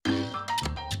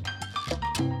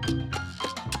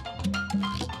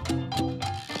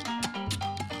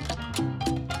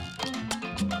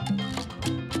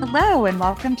Hello, and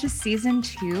welcome to season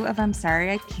 2 of I'm Sorry,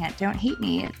 I Can't, Don't Hate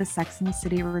Me, the Sex and the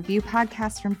City review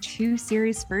podcast from two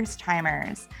series first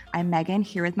timers. I'm Meaghan,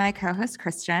 here with my co-host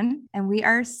Kristin, and we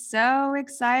are so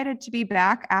excited to be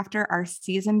back after our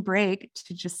season break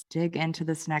to just dig into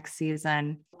this next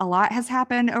season. A lot has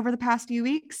happened over the past few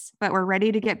weeks, but we're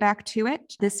ready to get back to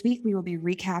it. This week, we will be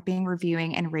recapping,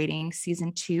 reviewing, and rating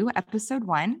season 2, episode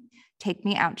 1. Take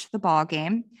Me Out to the Ball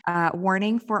Game.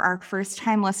 Warning for our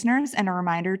first-time listeners and a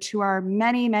reminder to our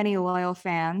many, many loyal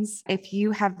fans. If you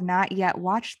have not yet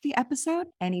watched the episode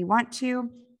and you want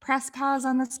to, press pause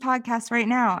on this podcast right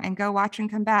now and go watch and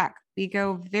come back. We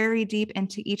go very deep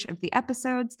into each of the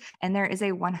episodes, and there is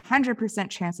a 100%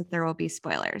 chance that there will be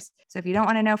spoilers. So if you don't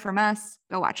want to know from us,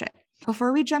 go watch it.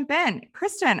 Before we jump in,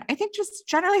 Kristin, I think just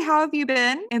generally, how have you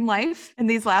been in life in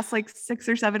these last 6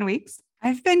 or 7 weeks?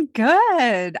 I've been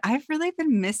good. I've really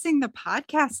been missing the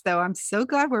podcast, though. I'm so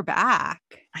glad we're back.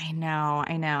 I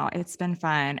know. It's been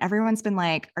fun. Everyone's been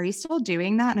like, are you still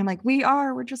doing that? And I'm like, we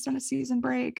are. We're just on a season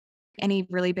break. Any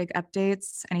really big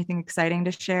updates? Anything exciting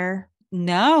to share?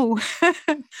 No,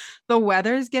 the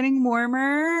weather's getting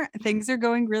warmer. Things are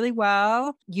going really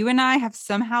well. You and I have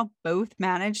somehow both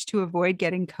managed to avoid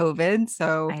getting COVID.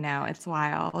 So I know, it's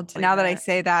wild. Now that I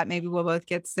say that, maybe we'll both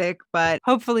get sick, but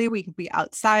hopefully we can be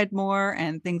outside more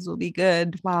and things will be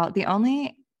good. Well,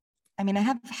 I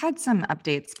have had some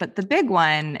updates, but the big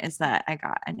one is that I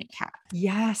got a new cat.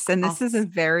 Yes. And this is a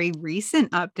very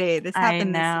recent update. This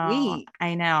happened this week.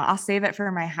 I know. I'll save it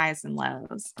for my highs and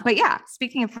lows. But yeah,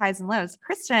 speaking of highs and lows,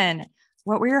 Kristin,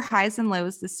 what were your highs and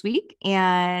lows this week?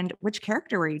 And which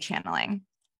character were you channeling?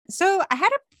 So I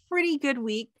had a pretty good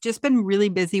week, just been really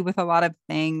busy with a lot of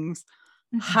things.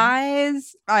 Mm-hmm.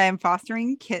 Highs, I am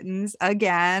fostering kittens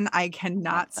again. I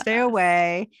cannot stay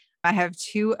away. I have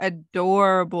 2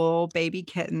 adorable baby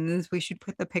kittens. We should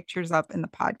put the pictures up in the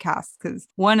podcast because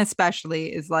one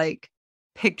especially is like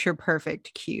picture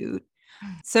perfect cute.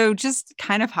 So just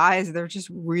kind of highs. They're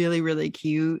just really, really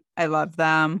cute. I love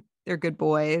them. They're good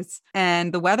boys.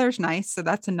 And the weather's nice. So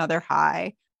that's another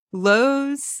high.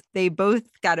 Lows, they both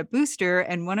got a booster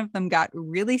and one of them got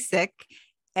really sick.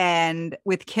 And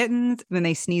with kittens, when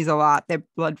they sneeze a lot, their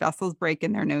blood vessels break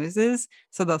in their noses.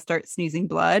 So they'll start sneezing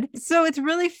blood. So it's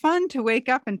really fun to wake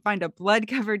up and find a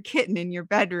blood-covered kitten in your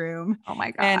bedroom. Oh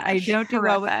my gosh. And I don't do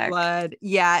well with blood.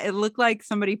 Yeah, it looked like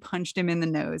somebody punched him in the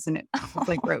nose and it was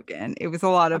like broken. It was a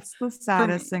lot of... That's the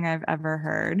saddest thing I've ever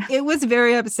heard. It was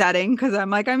very upsetting because I'm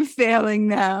like, I'm failing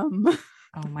them.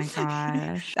 Oh my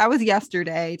gosh. That was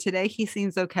yesterday. Today he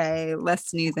seems okay. Less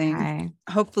sneezing. Okay.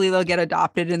 Hopefully they'll get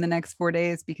adopted in the next 4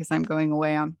 days because I'm going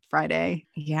away on Friday.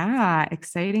 Yeah,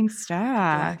 exciting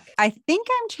stuff. I think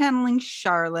I'm channeling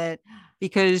Charlotte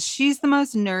because she's the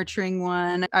most nurturing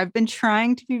one. I've been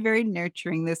trying to be very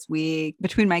nurturing this week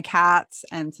between my cats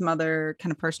and some other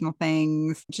kind of personal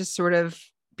things. Just sort of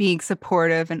being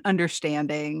supportive and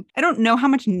understanding. I don't know how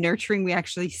much nurturing we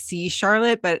actually see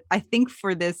Charlotte, but I think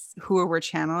for this, who we're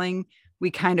channeling, we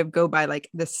kind of go by like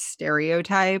the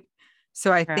stereotype.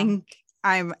 So I think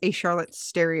I'm a Charlotte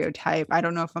stereotype. I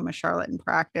don't know if I'm a Charlotte in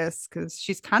practice because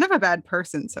she's kind of a bad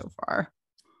person so far.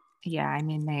 Yeah, I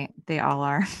mean, they all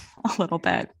are a little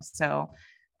bit. So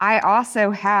I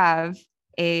also have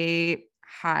a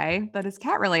high that is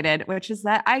cat related, which is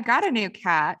that I got a new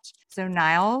cat. So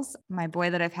Niles, my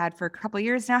boy that I've had for a couple of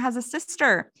years now, has a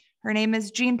sister. Her name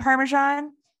is Jean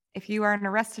Parmesan. If you are an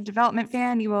Arrested Development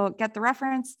fan, you will get the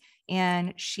reference.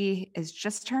 And she is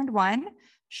just turned 1.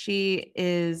 She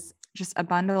is just a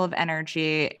bundle of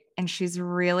energy. And she's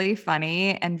really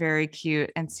funny and very cute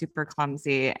and super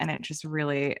clumsy. And it just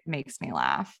really makes me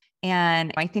laugh.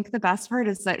 And I think the best part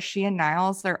is that she and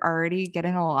Niles are already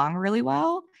getting along really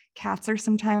well. Cats are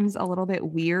sometimes a little bit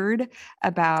weird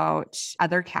about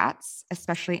other cats,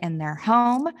 especially in their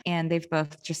home. And they've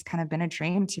both just kind of been a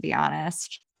dream, to be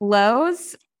honest.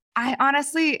 Lows,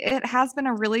 it has been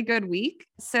a really good week.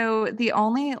 So the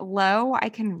only low I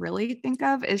can really think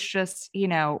of is just,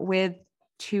 with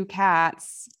 2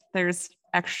 cats, there's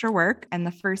extra work. And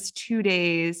the first 2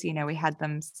 days, we had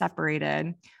them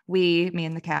separated. Me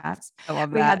and the cats, I love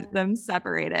that. We had them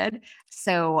separated.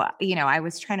 So, I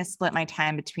was trying to split my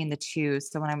time between the 2.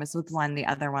 So when I was with one, the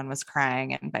other one was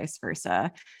crying and vice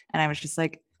versa. And I was just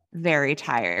like very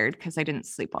tired because I didn't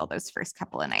sleep all those first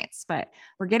couple of nights, but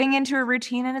we're getting into a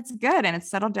routine and it's good. And it's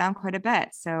settled down quite a bit.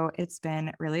 So it's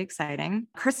been really exciting.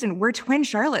 Kristin, we're twin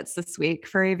Charlottes this week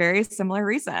for a very similar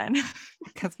reason.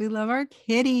 Because we love our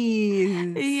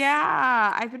kitties.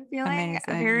 Yeah. I've been feeling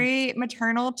very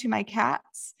maternal to my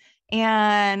cats.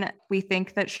 And we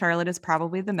think that Charlotte is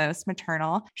probably the most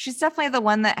maternal. She's definitely the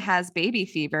one that has baby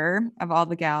fever of all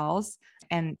the gals.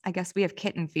 and I guess we have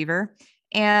kitten fever.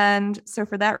 And so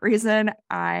for that reason,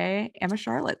 I am a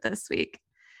Charlotte this week.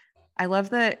 I love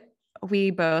that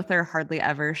we both are hardly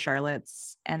ever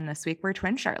Charlottes, and this week we're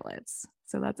twin Charlottes.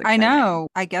 So that's I exciting. know.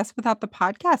 I guess without the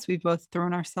podcast, we've both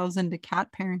thrown ourselves into cat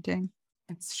parenting.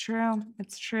 It's true.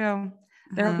 It's true.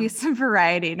 There'll be some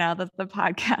variety now that the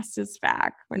podcast is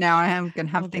back. Now I am going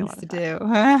to have things to do.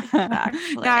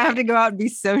 Exactly. Now I have to go out and be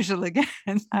social again.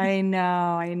 I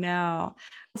know.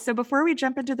 So before we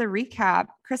jump into the recap,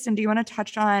 Kristin, do you want to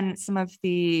touch on some of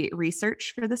the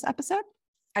research for this episode?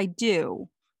 I do.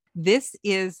 This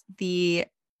is the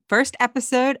first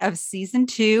episode of season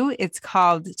 2. It's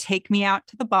called Take Me Out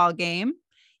to the Ball Game.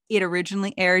 It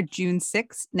originally aired June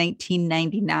 6,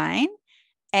 1999.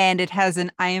 And it has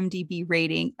an IMDb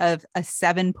rating of a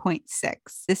 7.6.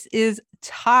 This is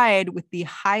tied with the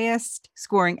highest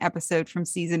scoring episode from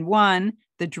season 1,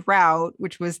 The Drought,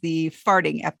 which was the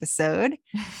farting episode.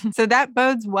 So that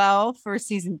bodes well for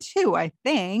season 2, I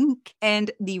think.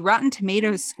 And the Rotten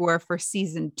Tomatoes score for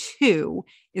season 2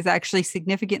 is actually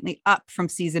significantly up from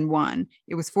season 1.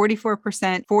 It was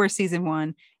 44% for season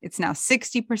 1. It's now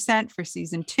 60% for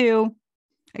season 2.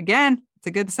 Again, it's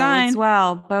a good sign.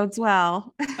 Bodes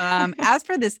well. As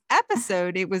for this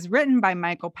episode, it was written by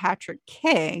Michael Patrick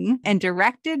King and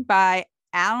directed by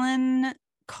Alan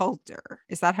Coulter.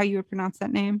 Is that how you would pronounce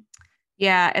that name?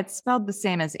 Yeah, it's spelled the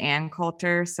same as Ann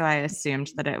Coulter, so I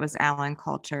assumed that it was Alan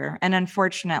Coulter. An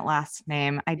unfortunate last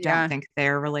name. I don't think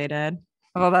they're related.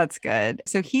 Well, that's good.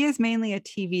 So he is mainly a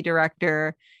TV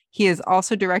director. He has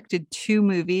also directed 2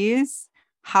 movies,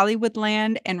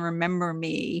 Hollywoodland and Remember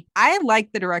Me. I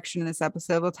like the direction in this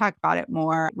episode. We'll talk about it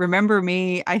more. Remember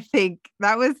Me, I think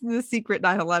that was the Secret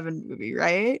 9/11 movie,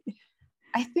 right?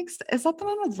 I think so. Is that the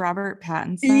one with Robert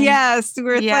Pattinson? Yes,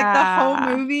 where it's like the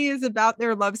whole movie is about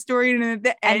their love story, and at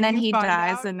the end, and then he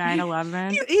dies in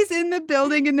 9/11. He's in the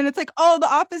building, and then it's like, oh,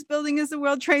 the office building is the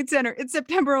World Trade Center. It's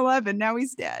September 11. Now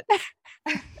he's dead.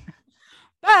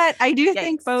 But I do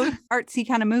think both artsy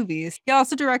kind of movies. He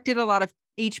also directed a lot of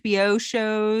HBO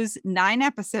shows, 9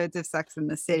 episodes of Sex and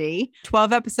the City,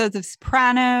 12 episodes of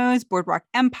Sopranos, Boardwalk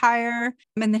Empire.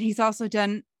 And then he's also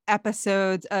done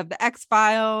episodes of The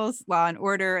X-Files, Law and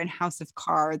Order, and House of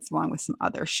Cards, along with some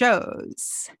other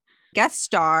shows. Guest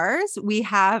stars, we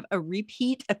have a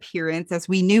repeat appearance, as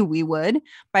we knew we would,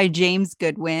 by James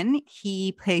Goodwin.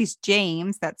 He plays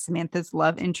James, that's Samantha's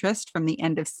love interest from the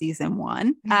end of season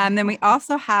 1. Then we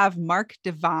also have Mark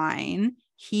Devine.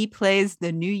 He plays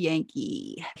the new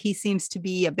Yankee. He seems to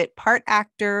be a bit part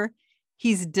actor.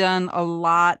 He's done a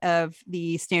lot of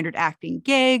the standard acting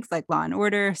gigs like Law and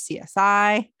Order,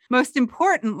 CSI. Most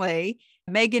importantly,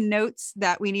 Meaghan notes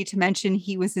that we need to mention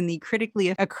he was in the critically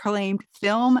acclaimed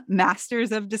film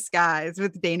Masters of Disguise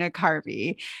with Dana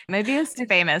Carvey. Maybe it's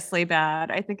famously bad.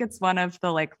 I think it's one of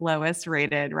the lowest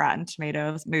rated Rotten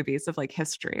Tomatoes movies of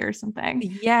history or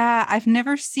something. Yeah, I've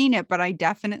never seen it, but I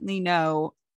definitely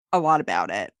know a lot about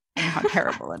it and how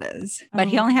terrible it is. But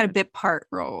he only had a bit part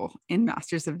role in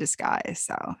Masters of Disguise.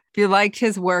 So if you liked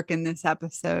his work in this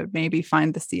episode, maybe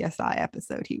find the CSI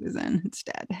episode he was in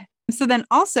instead. So then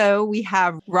also we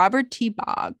have Robert T.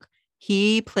 Bogg.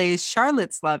 He plays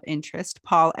Charlotte's love interest,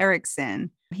 Paul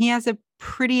Erickson. He has a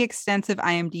pretty extensive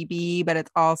IMDb, but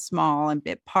it's all small and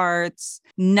bit parts.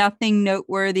 Nothing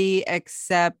noteworthy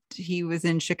except he was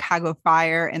in Chicago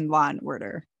Fire and Law and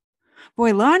Order.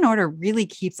 Boy, Law and Order really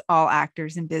keeps all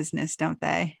actors in business, don't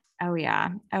they? Oh,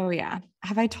 yeah.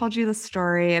 Have I told you the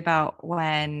story about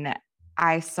when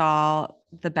I saw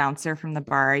the bouncer from the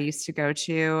bar I used to go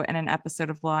to in an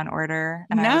episode of Law and Order?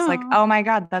 And I was like, oh my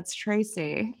God, that's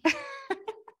Tracy.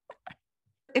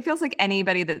 It feels like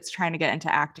anybody that's trying to get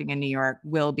into acting in New York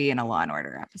will be in a Law and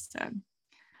Order episode.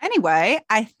 Anyway,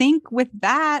 I think with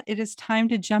that, it is time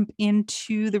to jump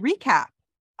into the recap.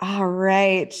 All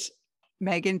right.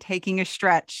 Meaghan taking a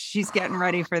stretch. She's getting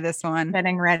ready for this one.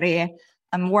 Getting ready.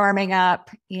 I'm warming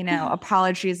up.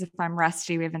 Apologies if I'm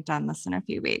rusty. We haven't done this in a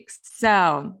few weeks.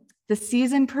 So the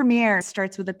season premiere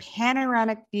starts with a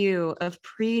panoramic view of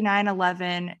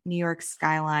pre-9/11 New York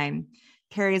skyline.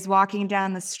 Carrie is walking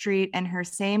down the street in her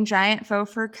same giant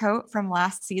faux fur coat from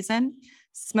last season,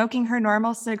 smoking her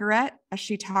normal cigarette as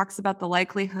she talks about the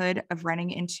likelihood of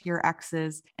running into your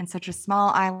exes in such a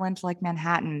small island like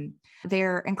Manhattan.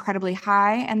 They're incredibly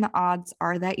high, and the odds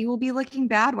are that you will be looking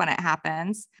bad when it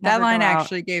happens. That line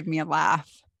actually gave me a laugh.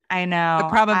 I know. The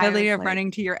probability of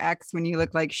running to your ex when you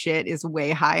look like shit is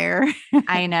way higher.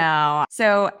 I know.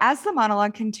 So as the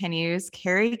monologue continues,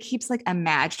 Carrie keeps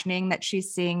imagining that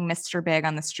she's seeing Mr. Big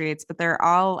on the streets, but they're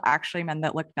all actually men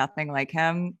that look nothing like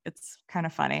him. It's kind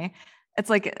of funny. It's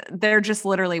like they're just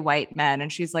literally white men.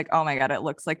 And she's like, oh my God, it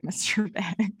looks like Mr.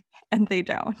 Big. And they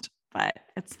don't, but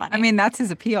it's I funny. mean, that's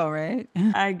his appeal, right?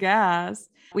 I guess.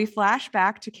 We flash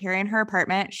back to Carrie in her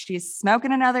apartment. She's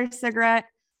smoking another cigarette,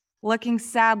 looking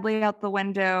sadly out the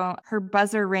window. Her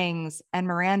buzzer rings, and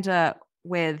Miranda,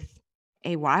 with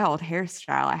a wild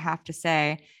hairstyle, I have to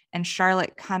say, and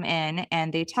Charlotte come in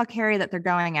and they tell Carrie that they're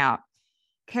going out.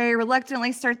 Carrie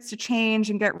reluctantly starts to change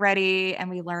and get ready. And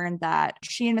we learn that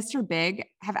she and Mr. Big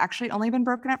have actually only been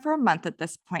broken up for a month at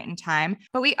this point in time.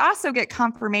 But we also get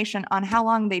confirmation on how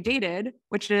long they dated,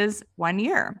 which is 1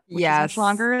 year, which is much Yes.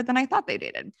 longer than I thought they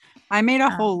dated. I made a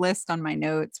whole list on my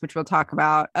notes, which we'll talk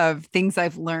about, of things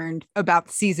I've learned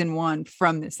about season 1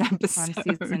 from this episode.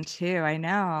 From season 2, I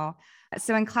know.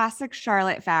 So in classic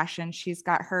Charlotte fashion, she's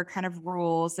got her kind of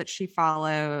rules that she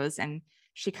follows, and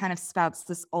she kind of spouts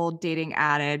this old dating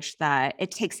adage that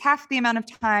it takes half the amount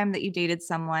of time that you dated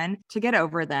someone to get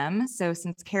over them. So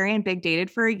since Carrie and Big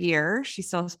dated for a year, she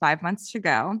still has 5 months to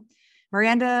go.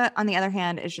 Miranda, on the other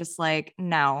hand, is just like,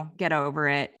 no, get over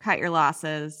it, cut your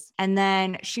losses. And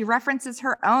then she references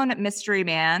her own mystery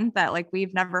man that, like,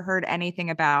 we've never heard anything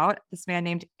about. This man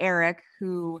named Eric,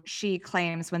 who she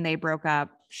claims when they broke up,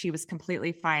 she was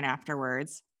completely fine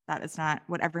afterwards. That is not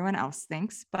what everyone else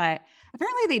thinks. But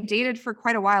apparently, they dated for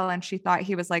quite a while, and she thought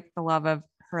he was like the love of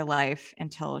her life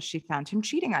until she found him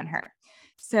cheating on her.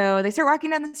 So they start walking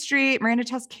down the street. Miranda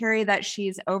tells Carrie that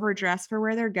she's overdressed for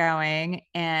where they're going.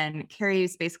 And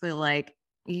Carrie's basically like,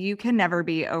 you can never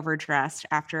be overdressed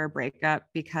after a breakup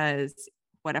because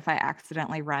what if I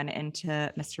accidentally run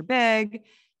into Mr. Big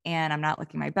and I'm not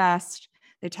looking my best?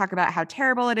 They talk about how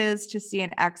terrible it is to see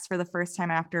an ex for the first time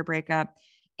after a breakup.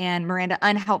 And Miranda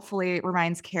unhelpfully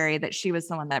reminds Carrie that she was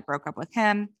the one that broke up with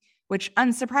him, which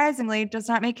unsurprisingly does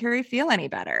not make Carrie feel any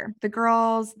better. The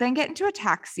girls then get into a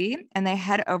taxi and they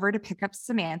head over to pick up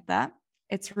Samantha.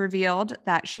 It's revealed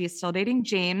that she is still dating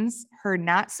James, her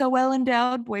not so well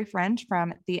endowed boyfriend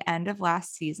from the end of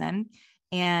last season.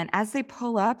 And as they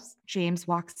pull up, James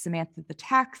walks Samantha the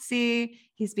taxi.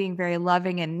 He's being very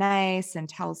loving and nice and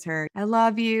tells her, I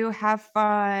love you, have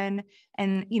fun.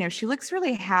 And, she looks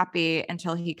really happy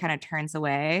until he kind of turns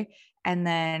away. And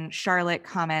then Charlotte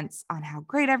comments on how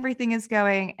great everything is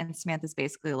going. And Samantha's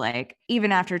basically like,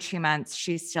 even after 2 months,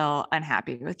 she's still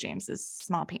unhappy with James's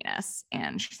small penis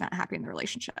and she's not happy in the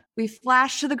relationship. We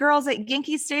flash to the girls at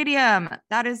Yankee Stadium.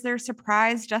 That is their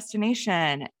surprise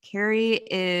destination. Carrie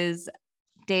is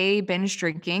day binge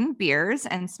drinking beers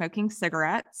and smoking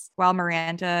cigarettes, while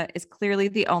Miranda is clearly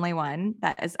the only one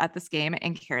that is at this game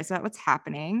and cares about what's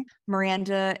happening.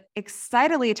 Miranda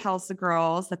excitedly tells the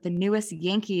girls that the newest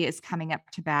Yankee is coming up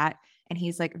to bat, and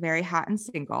he's like very hot and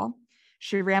single.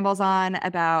 She rambles on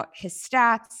about his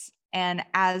stats. And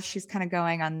as she's kind of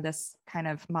going on this kind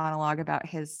of monologue about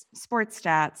his sports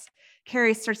stats,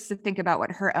 Carrie starts to think about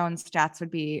what her own stats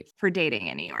would be for dating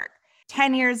in New York.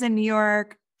 10 years in New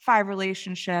York, 5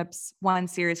 relationships, 1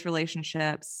 serious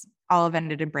relationships, all have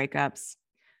ended in breakups.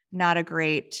 Not a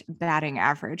great batting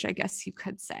average, I guess you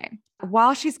could say.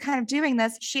 While she's kind of doing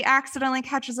this, she accidentally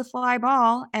catches a fly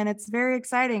ball and it's very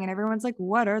exciting. And everyone's like,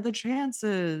 what are the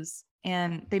chances?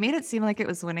 And they made it seem like it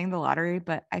was winning the lottery,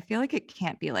 but I feel like it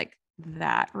can't be like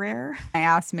that rare. I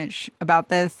asked Mitch about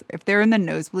this. If they're in the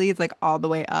nosebleeds, like all the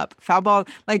way up, foul ball,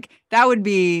 like that would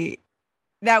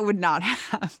not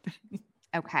happen.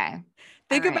 Okay.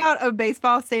 Think about a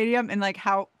baseball stadium and like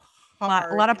how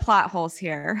hard. A lot of plot holes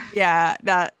here. Yeah,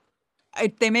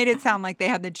 they made it sound like they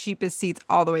had the cheapest seats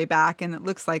all the way back, and it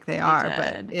looks like they are,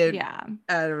 but yeah,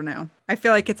 I don't know. I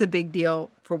feel like it's a big deal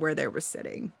for where they were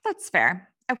sitting. That's fair.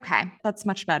 Okay, that's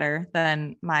much better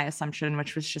than my assumption,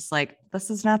 which was just like, this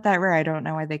is not that rare. I don't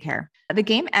know why they care. The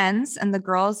game ends and the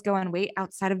girls go and wait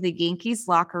outside of the Yankees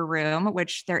locker room,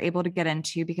 which they're able to get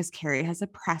into because Carrie has a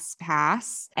press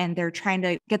pass and they're trying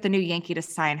to get the new Yankee to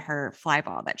sign her fly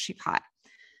ball that she caught.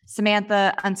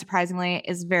 Samantha, unsurprisingly,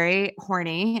 is very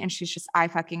horny and she's just eye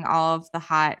fucking all of the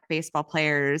hot baseball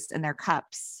players in their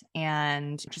cups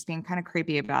and just being kind of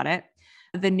creepy about it.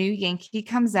 The new Yankee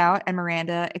comes out and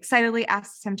Miranda excitedly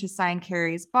asks him to sign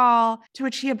Carrie's ball, to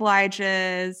which he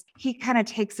obliges. He kind of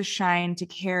takes a shine to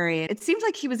Carrie. It seems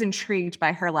like he was intrigued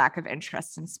by her lack of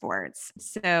interest in sports.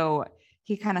 So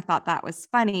he kind of thought that was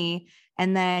funny.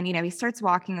 And then, he starts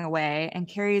walking away and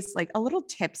Carrie's like a little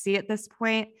tipsy at this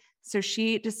point. So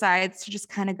she decides to just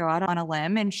kind of go out on a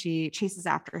limb and she chases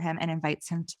after him and invites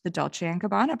him to the Dolce &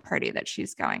 Gabbana party that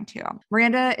she's going to.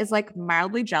 Miranda is like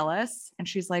mildly jealous and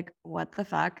she's like, what the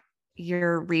fuck?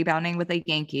 you're rebounding with a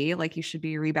Yankee, like you should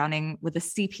be rebounding with a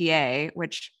CPA,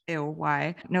 which, ew,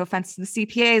 why? No offense to the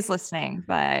CPAs listening,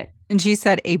 but. And she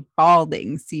said a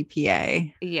balding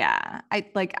CPA. Yeah,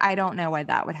 I don't know why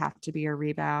that would have to be a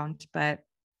rebound, but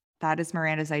that is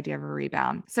Miranda's idea of a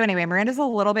rebound. So anyway, Miranda's a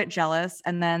little bit jealous,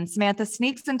 and then Samantha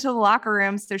sneaks into the locker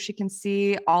room so she can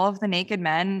see all of the naked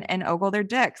men and ogle their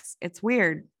dicks. It's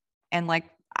weird. And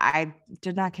I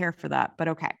did not care for that, but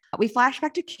okay. We flash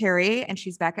back to Carrie, and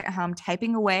she's back at home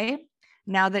typing away.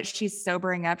 Now that she's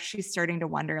sobering up, she's starting to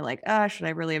wonder, should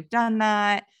I really have done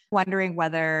that? Wondering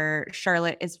whether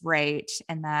Charlotte is right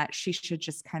and that she should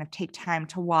just kind of take time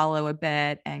to wallow a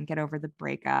bit and get over the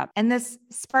breakup. And this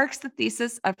sparks the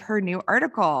thesis of her new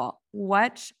article.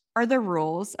 What are the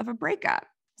rules of a breakup?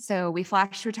 So we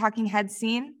flash to a talking head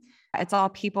scene. It's all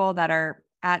people that are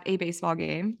at a baseball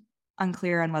game,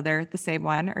 unclear on whether the same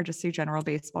one or just a general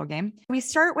baseball game. We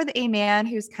start with a man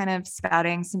who's kind of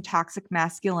spouting some toxic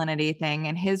masculinity thing.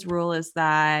 And his rule is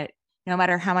that no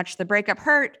matter how much the breakup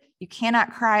hurt, you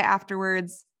cannot cry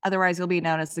afterwards. Otherwise, you'll be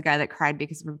known as the guy that cried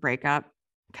because of a breakup,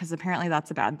 because apparently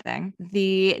that's a bad thing.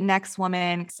 The next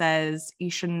woman says you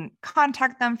shouldn't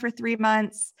contact them for 3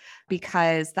 months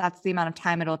because that's the amount of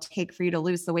time it'll take for you to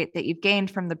lose the weight that you've gained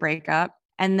from the breakup.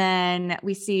 And then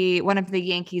we see one of the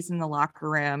Yankees in the locker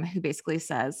room who basically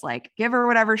says, give her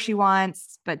whatever she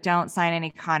wants, but don't sign any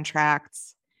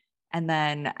contracts. And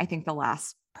then I think the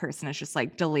last person is just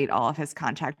delete all of his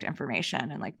contact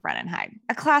information and run and hide.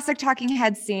 A classic talking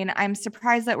head scene. I'm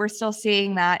surprised that we're still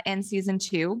seeing that in season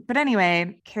 2. But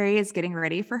anyway, Carrie is getting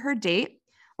ready for her date.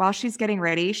 While she's getting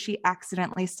ready, she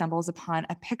accidentally stumbles upon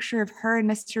a picture of her and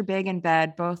Mr. Big in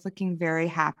bed, both looking very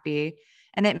happy.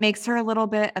 And it makes her a little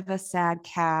bit of a sad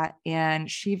cat. And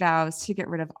she vows to get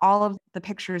rid of all of the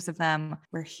pictures of them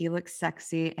where he looks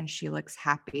sexy and she looks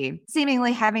happy.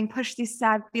 Seemingly having pushed these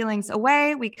sad feelings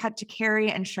away, we cut to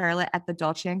Carrie and Charlotte at the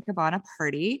Dolce & Gabbana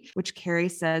party, which Carrie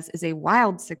says is a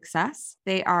wild success.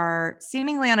 They are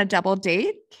seemingly on a double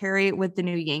date, Carrie with the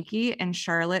new Yankee and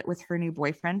Charlotte with her new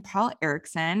boyfriend, Paul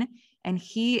Erickson. And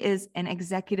he is an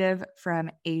executive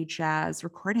from a jazz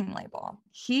recording label.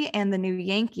 He and the new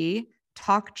Yankee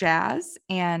talk jazz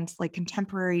and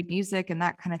contemporary music and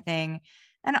that kind of thing.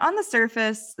 And on the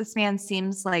surface, this man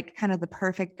seems like kind of the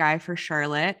perfect guy for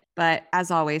Charlotte. But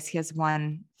as always, he has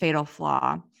one fatal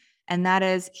flaw. And that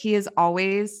is he is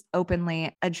always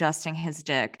openly adjusting his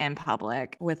dick in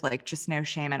public with just no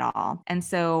shame at all. And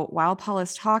so while Paul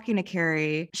is talking to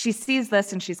Carrie, she sees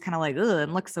this and she's kind of ugh,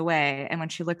 and looks away. And when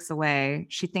she looks away,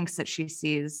 she thinks that she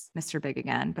sees Mr. Big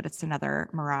again, but it's another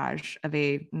mirage of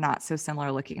a not so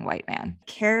similar looking white man.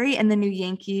 Carrie and the new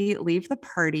Yankee leave the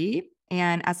party.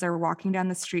 And as they're walking down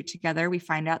the street together, we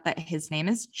find out that his name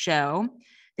is Joe.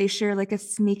 They share a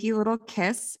sneaky little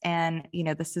kiss. And,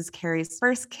 this is Carrie's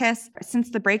first kiss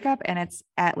since the breakup. And it's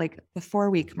at the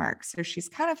 4-week mark. So she's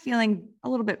kind of feeling a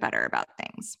little bit better about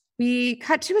things. We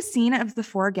cut to a scene of the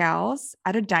 4 gals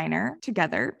at a diner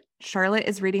together. Charlotte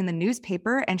is reading the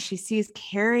newspaper and she sees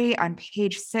Carrie on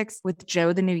page 6 with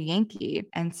Joe, the new Yankee.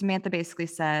 And Samantha basically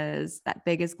says that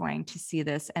Big is going to see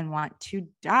this and want to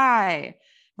die.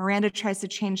 Miranda tries to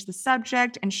change the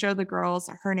subject and show the girls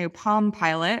her new Palm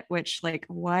Pilot, which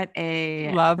what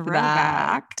a love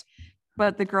throwback. That.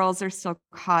 But the girls are still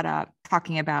caught up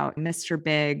talking about Mr.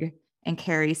 Big and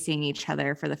Carrie seeing each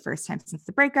other for the first time since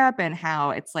the breakup and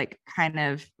how it's kind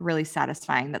of really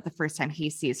satisfying that the first time he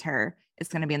sees her is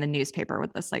going to be in the newspaper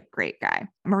with this great guy.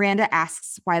 Miranda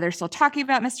asks why they're still talking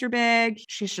about Mr. Big.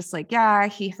 She's just yeah,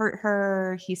 he hurt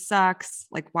her. He sucks.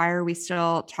 Why are we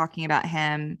still talking about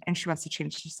him? And she wants to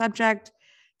change the subject.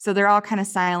 So they're all kind of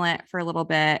silent for a little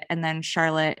bit. And then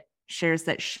Charlotte shares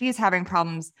that she's having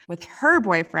problems with her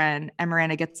boyfriend, and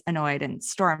Miranda gets annoyed and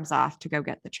storms off to go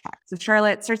get the check. So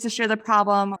Charlotte starts to share the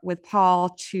problem with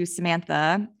Paul to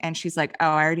Samantha, and she's like, oh,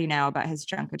 I already know about his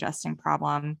junk adjusting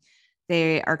problem.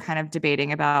 They are kind of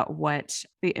debating about what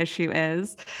the issue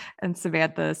is. And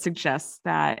Samantha suggests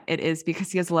that it is because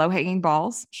he has low-hanging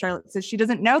balls. Charlotte says she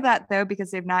doesn't know that, though,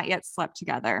 because they've not yet slept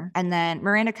together. And then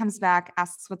Miranda comes back,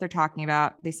 asks what they're talking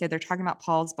about. They say they're talking about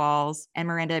Paul's balls, and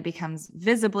Miranda becomes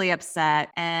visibly upset.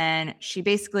 And she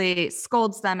basically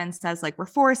scolds them and says, we're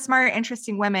 4 smart,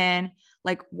 interesting women.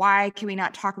 Why can we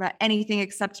not talk about anything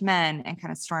except men? And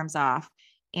kind of storms off.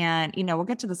 And, we'll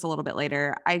get to this a little bit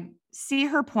later. I see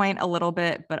her point a little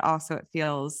bit, but also it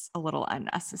feels a little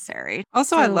unnecessary.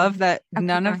 Also, I love that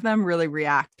none of them really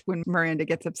react when Miranda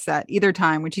gets upset either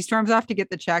time. When she storms off to get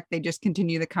the check, they just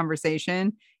continue the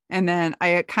conversation. And then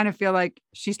I kind of feel like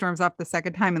she storms off the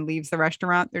second time and leaves the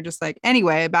restaurant. They're just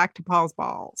anyway, back to Paul's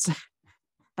balls.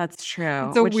 That's true.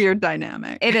 It's a weird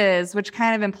dynamic. It is, which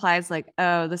kind of implies like,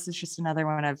 oh, this is just another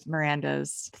one of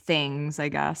Miranda's things, I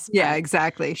guess. Yeah, But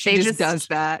exactly. She they just does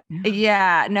that.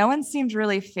 yeah, no one seemed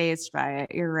really fazed by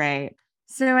it. You're right.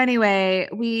 So anyway,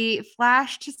 we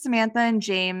flash to Samantha and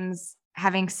James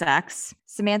having sex.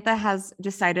 Samantha has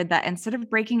decided that instead of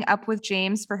breaking up with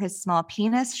James for his small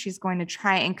penis, she's going to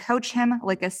try and coach him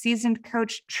like a seasoned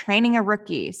coach training a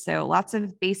rookie. So lots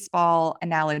of baseball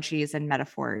analogies and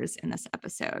metaphors in this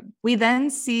episode. We then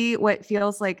see what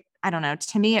feels like, I don't know,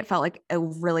 to me, it felt like a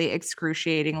really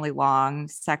excruciatingly long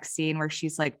sex scene where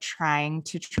she's like trying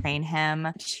to train him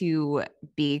to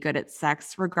be good at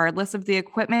sex, regardless of the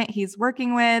equipment he's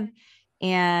working with.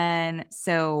 And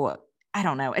so I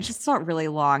don't know. It just felt really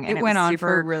long and It it went was on for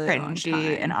a super really long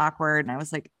cringy and time. awkward. And I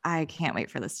was like, I can't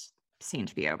wait for this scene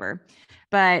to be over.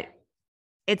 But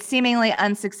it's seemingly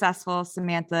unsuccessful.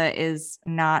 Samantha is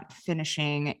not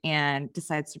finishing and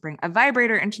decides to bring a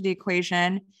vibrator into the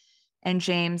equation. And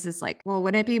James is like, well,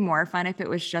 wouldn't it be more fun if it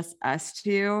was just us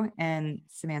two? And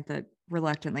Samantha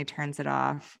reluctantly turns it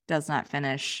off, does not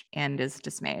finish, and is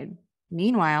dismayed.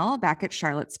 Meanwhile, back at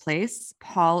Charlotte's place,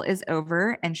 Paul is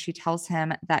over and she tells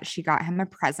him that she got him a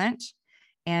present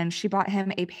and she bought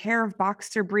him a pair of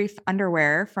boxer brief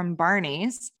underwear from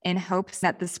Barney's in hopes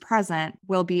that this present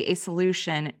will be a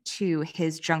solution to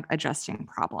his junk adjusting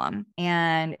problem.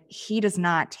 And he does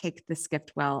not take this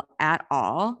gift well at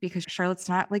all because Charlotte's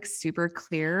not like super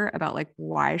clear about like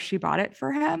why she bought it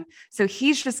for him. So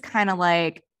he's just kind of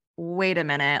like, wait a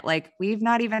minute, like we've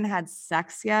not even had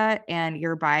sex yet and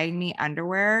you're buying me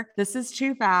underwear. This is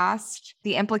too fast.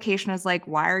 The implication is like,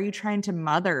 why are you trying to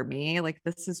mother me? Like,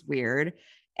 this is weird.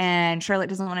 And Charlotte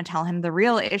doesn't want to tell him the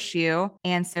real issue.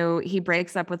 And so he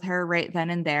breaks up with her right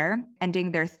then and there,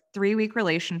 ending their 3-week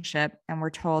relationship. And we're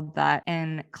told that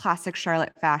in classic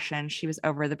Charlotte fashion, she was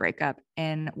over the breakup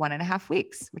in 1.5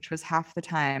 weeks, which was half the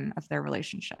time of their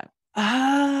relationship.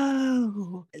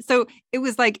 Oh, so it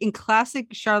was like in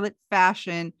classic Charlotte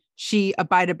fashion, she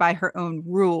abided by her own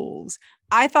rules.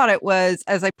 I thought it was,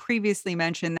 as I previously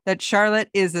mentioned, that Charlotte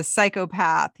is a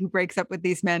psychopath who breaks up with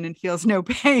these men and feels no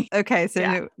pain. Okay,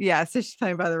 so so she's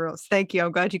playing by the rules. Thank you.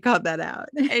 I'm glad you called that out.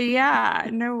 Yeah,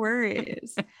 no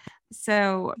worries.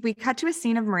 So we cut to a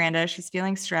scene of Miranda. She's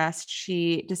feeling stressed.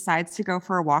 She decides to go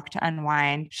for a walk to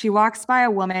unwind. She walks by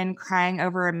a woman crying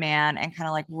over a man and kind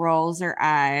of like rolls her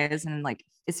eyes and like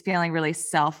is feeling really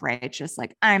self-righteous.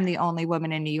 Like, I'm the only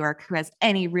woman in New York who has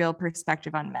any real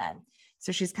perspective on men.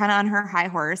 So she's kind of on her high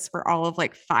horse for all of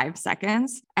like 5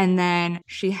 seconds. And then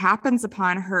she happens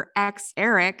upon her ex,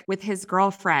 Eric, with his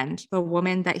girlfriend, the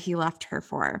woman that he left her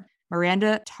for.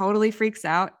 Miranda totally freaks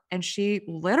out and she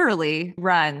literally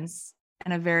runs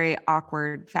in a very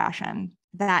awkward fashion.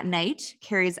 That night,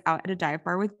 Carrie's out at a dive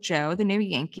bar with Joe, the new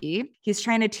Yankee. He's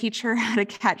trying to teach her how to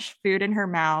catch food in her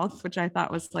mouth, which I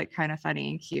thought was like kind of funny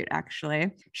and cute,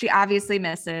 actually. She obviously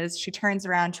misses. She turns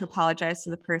around to apologize to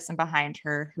the person behind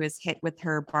her who is hit with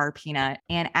her bar peanut.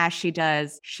 And as she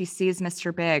does, she sees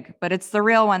Mr. Big, but it's the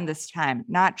real one this time,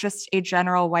 not just a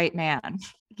general white man.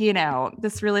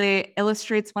 This really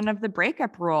illustrates one of the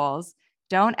breakup rules.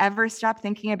 Don't ever stop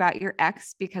thinking about your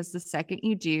ex because the second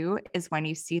you do is when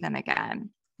you see them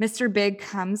again. Mr. Big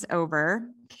comes over.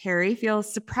 Carrie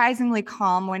feels surprisingly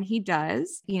calm when he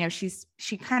does.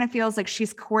 She kind of feels like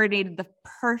she's coordinated the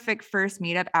perfect first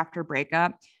meetup after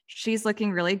breakup. She's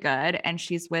looking really good and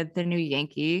she's with the new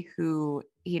Yankee who,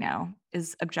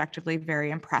 is objectively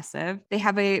very impressive. They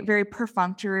have a very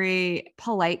perfunctory,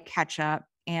 polite catch up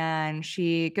and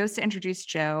she goes to introduce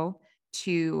Joe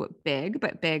to Big,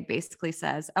 but Big basically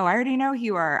says, oh, I already know who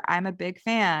you are. I'm a big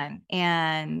fan.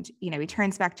 And, he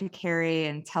turns back to Carrie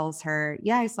and tells her,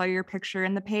 yeah, I saw your picture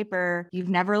in the paper. You've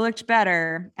never looked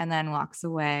better. And then walks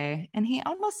away. And he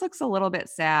almost looks a little bit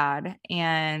sad.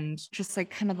 And just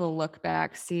like kind of the look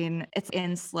back scene, it's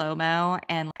in slow-mo.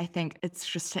 And I think it's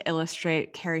just to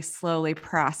illustrate Carrie slowly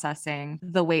processing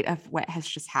the weight of what has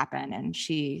just happened. And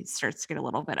she starts to get a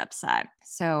little bit upset.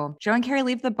 So Joe and Carrie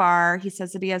leave the bar. He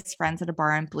says that he has friends at a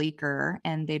bar in Bleecker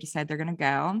and they decide they're going to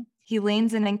go. He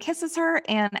leans in and kisses her.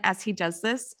 And as he does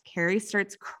this, Carrie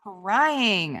starts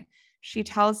crying. She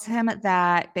tells him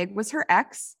that Big was her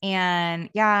ex. And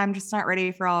yeah, I'm just not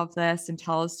ready for all of this and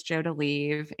tells Joe to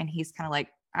leave. And he's kind of like,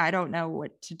 I don't know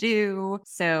what to do.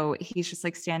 So he's just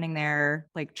like standing there,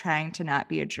 like trying to not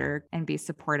be a jerk and be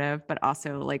supportive, but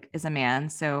also like is a man.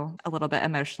 So a little bit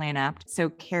emotionally inept. So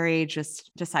Carrie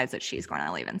just decides that she's going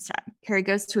to leave instead. Carrie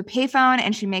goes to a payphone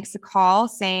and she makes a call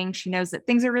saying she knows that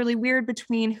things are really weird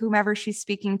between whomever she's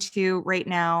speaking to right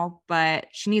now, but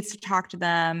she needs to talk to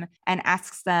them and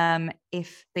asks them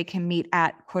if they can meet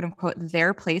at quote unquote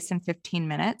their place in 15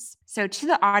 minutes. So to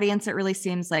the audience, it really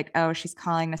seems like, oh, she's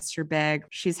calling Mr. Big.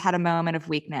 She's had a moment of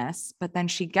weakness. But then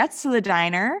she gets to the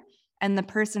diner, and the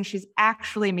person she's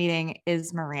actually meeting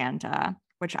is Miranda,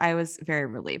 which I was very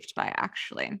relieved by,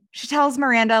 actually. She tells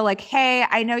Miranda, like, hey,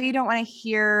 I know you don't want to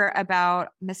hear about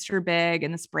Mr. Big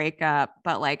and this breakup,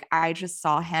 but like, I just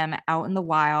saw him out in the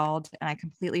wild and I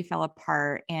completely fell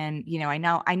apart. And,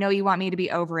 I know you want me to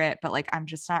be over it, but like, I'm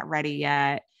just not ready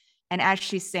yet. And as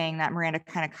she's saying that, Miranda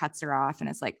kind of cuts her off and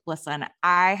is like, listen,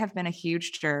 I have been a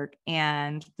huge jerk.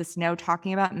 And this no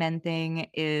talking about men thing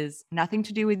is nothing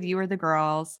to do with you or the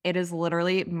girls. It is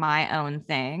literally my own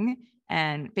thing.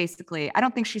 And basically, I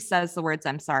don't think she says the words,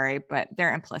 I'm sorry, but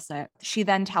they're implicit. She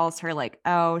then tells her, like,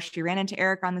 oh, she ran into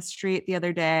Eric on the street the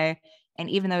other day. And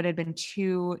even though it had been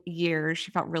 2 years,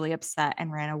 she felt really upset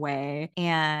and ran away.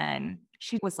 And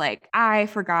she was like, I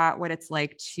forgot what it's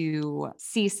like to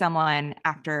see someone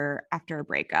after a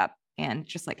breakup and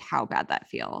just like how bad that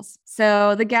feels.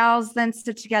 So the gals then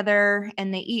sit together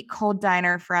and they eat cold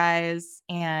diner fries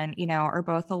and, are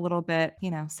both a little bit,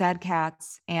 sad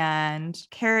cats. And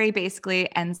Carrie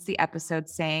basically ends the episode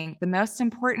saying the most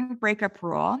important breakup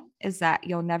rule is that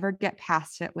you'll never get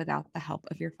past it without the help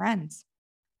of your friends.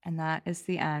 And that is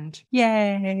the end.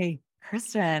 Yay.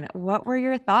 Kristin, what were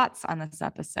your thoughts on this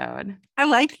episode? I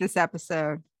liked this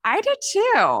episode. I did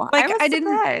too. Like, I was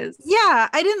surprised.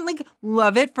 I didn't like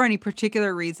love it for any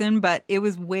particular reason, but it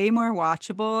was way more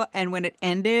watchable. And when it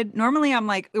ended, normally I'm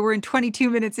like, we're in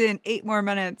 22 minutes in, 8 more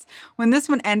minutes. When this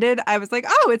one ended, I was like,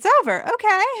 oh, it's over.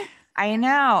 Okay. I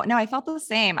know. No, I felt the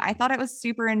same. I thought it was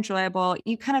super enjoyable.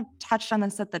 You kind of touched on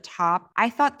this at the top. I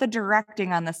thought the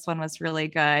directing on this one was really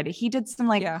good. He did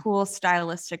some cool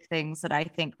stylistic things that I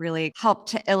think really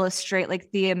helped to illustrate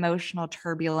like the emotional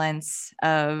turbulence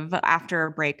of after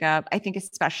a breakup. I think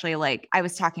especially like I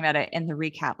was talking about it in the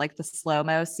recap, like the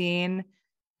slow-mo scene.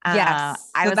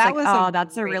 Yes. I So was that like, was oh,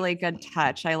 that's a really good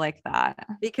touch. I like that.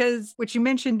 because what you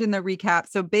mentioned in the recap,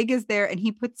 so Big is there and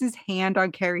he puts his hand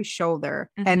on Carrie's shoulder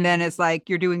and then is like,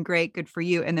 you're doing great, good for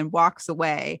you, and then walks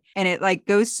away. And it like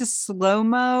goes to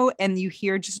slow-mo and you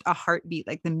hear just a heartbeat,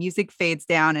 like the music fades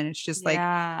down and it's just like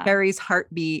Carrie's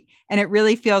heartbeat. And it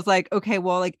really feels like, okay,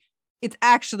 well, like it's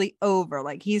actually over.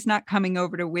 Like he's not coming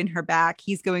over to win her back.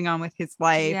 He's going on with his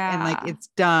life and like it's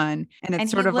done. And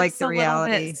it's sort of like the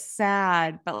reality. A little bit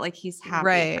sad, but like he's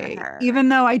happy for her. Even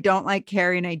though I don't like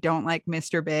Carrie and I don't like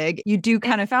Mr. Big, you do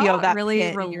kind of feel that really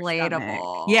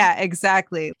relatable. Yeah,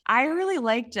 exactly. I really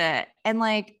liked it. And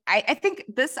like I think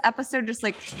this episode just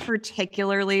like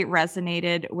particularly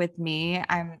resonated with me.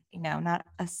 I'm, not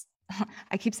a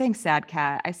I keep saying sad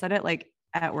cat. I said it like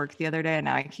at work the other day and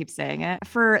now I keep saying it.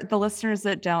 For the listeners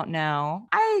that don't know,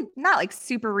 I not like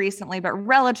super recently, but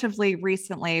relatively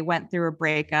recently went through a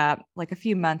breakup like a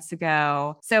few months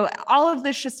ago. So all of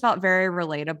this just felt very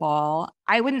relatable.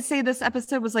 I wouldn't say this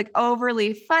episode was like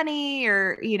overly funny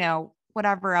or,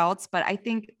 whatever else, but I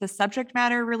think the subject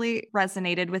matter really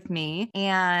resonated with me.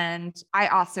 And I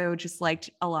also just liked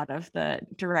a lot of the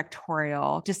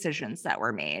directorial decisions that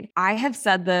were made. I have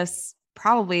said this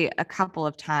probably a couple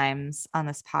of times on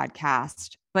this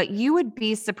podcast, but you would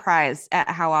be surprised at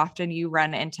how often you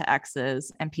run into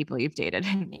exes and people you've dated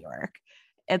in New York.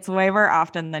 It's way more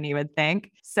often than you would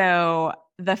think. So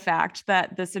the fact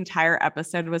that this entire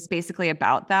episode was basically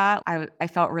about that, I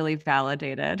felt really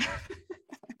validated.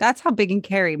 That's how Big and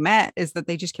Carrie met, is that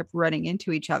they just kept running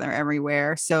into each other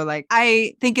everywhere. So like,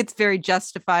 I think it's very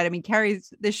justified. I mean,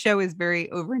 this show is very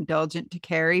overindulgent to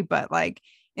Carrie, but like,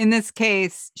 in this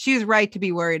case, she was right to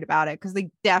be worried about it because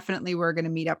they definitely were going to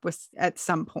meet up with at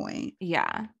some point.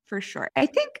 Yeah, for sure. I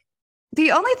think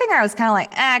the only thing I was kind of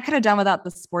like, I could have done without the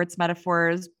sports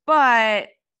metaphors, but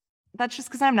that's just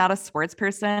because I'm not a sports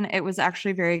person. It was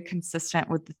actually very consistent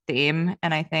with the theme.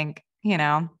 And I think,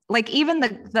 like even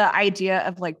the idea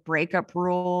of like breakup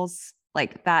rules,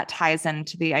 like that ties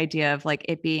into the idea of like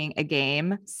it being a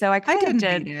game. So I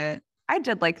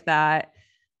did like that.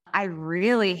 I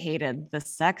really hated the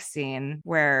sex scene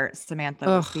where Samantha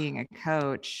was being a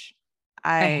coach.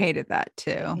 I hated that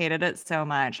too. Hated it so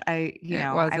much. I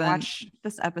watched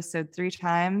this episode 3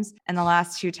 times, and the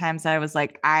last 2 times I was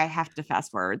like, I have to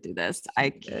fast forward through this.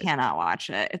 I cannot watch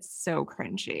it. It's so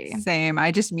cringy. Same.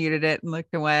 I just muted it and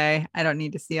looked away. I don't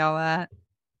need to see all that.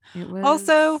 It was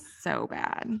also so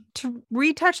bad. To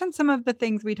retouch on some of the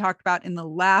things we talked about in the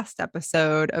last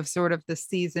episode of sort of the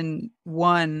season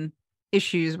 1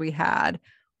 issues we had,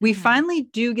 we finally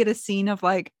do get a scene of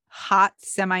like hot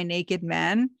semi-naked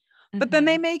men, But then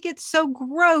they Mhm. make it so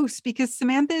gross because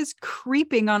Samantha is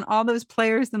creeping on all those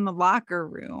players in the locker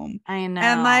room. I And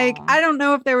like, know. I don't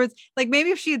know if there was like maybe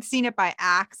if she had seen it by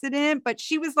accident, but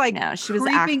she was like No, she was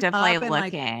creeping actively up and like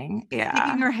looking. sticking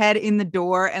Yeah. her head in the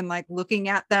door and like looking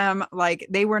at them like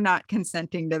they were not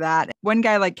consenting to that. One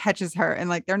guy like catches her and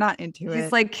like they're not into He's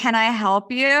it. like, "Can I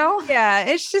help you?" Yeah,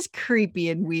 it's just creepy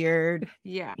and weird.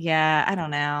 Yeah. Yeah, I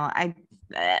don't know.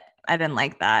 I didn't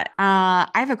like that. I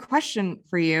have a question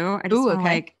for you. I just Ooh, want to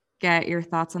okay. like get your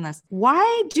thoughts on this.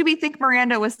 Why do we think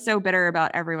Miranda was so bitter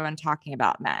about everyone talking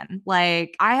about men?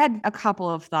 Like, I had a couple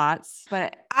of thoughts,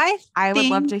 but I I would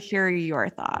love think to hear your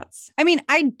thoughts. I mean,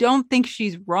 I don't think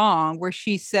she's wrong where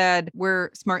she said,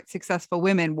 we're smart, successful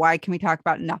women. Why can we talk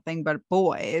about nothing but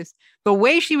boys? The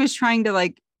way she was trying to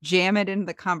like jam it into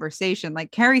the conversation,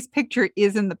 like Carrie's picture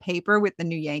is in the paper with the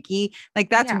new Yankee.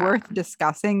 Like that's Yeah. worth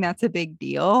discussing. That's a big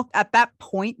deal. At that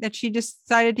point that she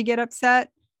decided to get upset,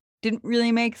 didn't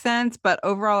really make sense. But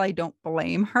overall, I don't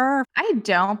blame her. I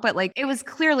don't, but like it was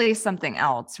clearly something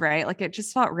else, right? Like it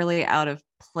just felt really out of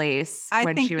place I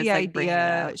when think she the was like bringing it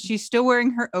idea up. she's still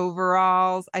wearing her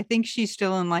overalls. I think she's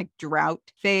still in like drought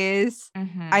phase.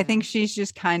 I think Hmm. she's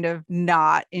just kind of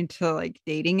not into like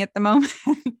dating at the moment.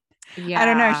 I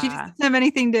don't know. She just Yeah. doesn't have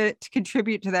anything to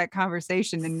contribute to that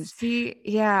conversation. And See,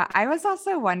 yeah, I was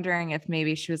also wondering if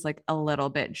maybe she was like a little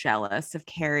bit jealous of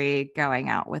Carrie going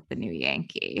out with the new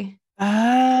Yankee.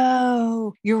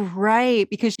 oh, you're right.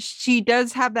 Because she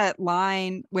does have that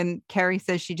line when Carrie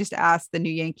says she just asked the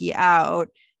new Yankee out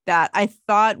that I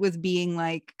thought was being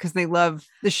like, because they love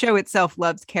the show itself,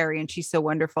 loves Carrie and she's so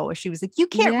wonderful. Where she was like, you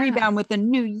can't Yeah, rebound with a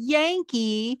new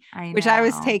Yankee, I which I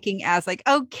was know. taking as like,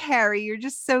 oh, Carrie, you're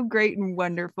just so great and I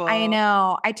wonderful.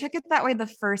 know. I took it that way the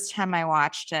first time I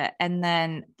watched it. And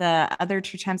then the other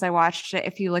two times I watched it,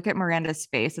 if you look at Miranda's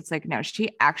face, it's like, no, she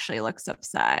actually looks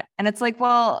upset. And it's like,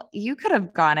 well, you could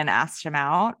have gone and asked him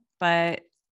out, but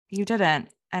you didn't.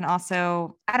 And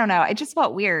also, I don't know. It just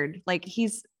felt weird. Like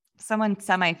he's someone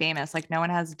semi famous, like no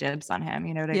one has dibs on him.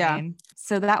 You know what I Yeah. mean?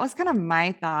 So that was kind of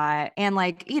my thought. And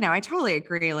like, I totally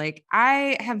agree. Like,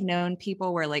 I have known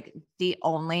people where like the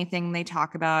only thing they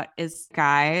talk about is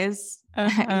guys. You're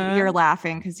Uh-huh.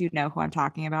 laughing because you know who I'm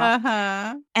talking about.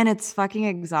 Uh-huh. And it's fucking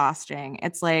exhausting.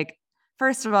 It's like,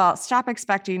 first of all, stop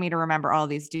expecting me to remember all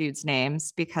these dudes'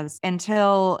 names because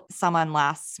until someone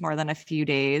lasts more than a few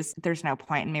days, there's no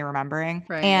point in me remembering.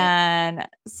 Right. And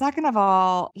second of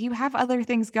all, you have other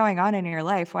things going on in your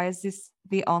life. Why is this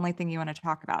the only thing you want to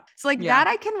talk about? So, like, Yeah. that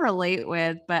I can relate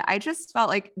with, but I just felt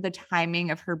like the timing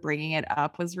of her bringing it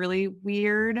up was really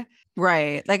weird.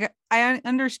 Right. Like I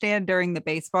understand during the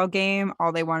baseball game,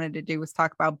 all they wanted to do was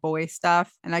talk about boy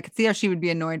stuff. And I could see how she would be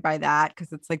annoyed by that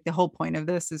because it's like the whole point of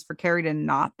this is for Carrie to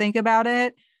not think about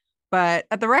it. But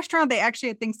at the restaurant, they actually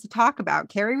had things to talk about.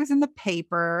 Carrie was in the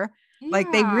paper.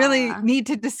 Like they really Yeah. need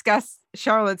to discuss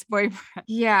Charlotte's boyfriend.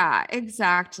 Yeah,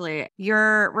 exactly.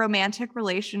 Your romantic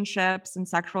relationships and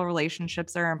sexual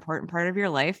relationships are an important part of your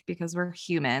life because we're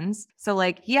humans. So,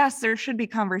 like, yes, there should be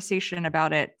conversation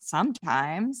about it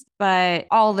sometimes, but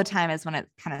all the time is when it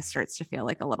kind of starts to feel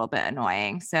like a little bit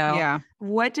annoying. So, Yeah.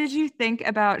 what did you think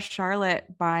about Charlotte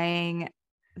buying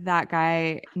that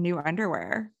guy new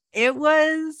underwear? It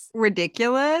was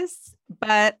ridiculous,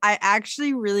 but I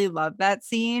actually really love that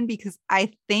scene because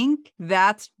I think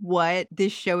that's what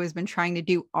this show has been trying to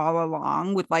do all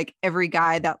along with like every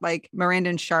guy that like Miranda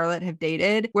and Charlotte have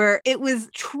dated, where it was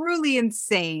truly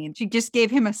insane. She just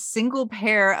gave him a single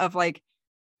pair of like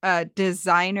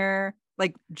designer,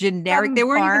 like generic, they From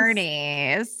weren't even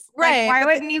Barney's. Like, right, why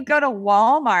but wouldn't you go to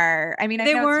Walmart? I mean, I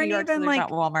they know it's New weren't York, so even there's like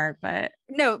not Walmart, but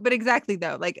no, but exactly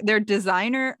though. Like their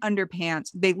designer underpants,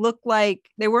 they look like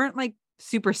they weren't like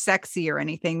super sexy or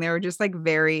anything. They were just like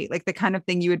very like the kind of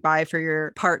thing you would buy for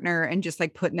your partner and just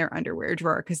like put in their underwear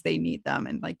drawer because they need them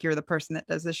and like you're the person that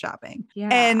does the shopping. yeah.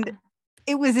 And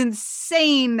it was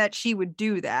insane that she would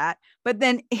do that. But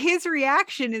then his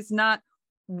reaction is not,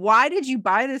 why did you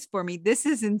buy this for me? This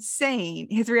is insane.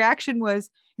 His reaction was,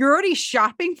 you're already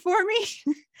shopping for me.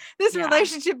 This Yeah.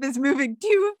 relationship is moving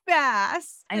too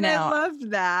fast. I And I know.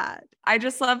 loved that. I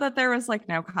just love that there was like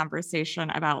no conversation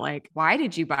about like, why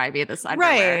did you buy me this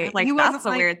underwear? Right. He Like, wasn't that's a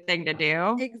like, weird thing to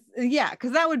do. yeah,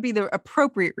 because that would be the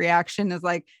appropriate reaction is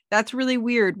like, that's really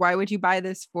weird. Why would you buy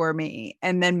this for me?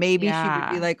 And then maybe she would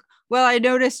be Yeah. like, well, I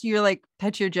noticed you're like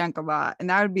touch your junk a lot. And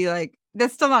that would be like,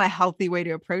 that's still not a healthy way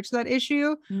to approach that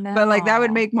issue, but like that would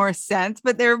No. make more sense.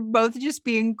 But they're both just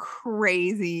being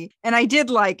crazy. And I did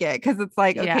like it because it's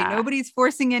like, okay, Yeah. nobody's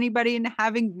forcing anybody into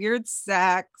having weird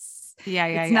sex. Yeah,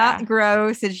 yeah, It's yeah. not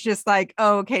gross. It's just like,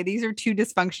 oh, okay, these are two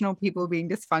dysfunctional people being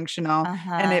dysfunctional. And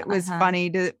Uh-huh, it was uh-huh. funny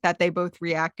that they both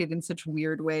reacted in such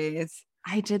weird ways.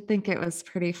 I did think it was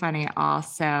pretty funny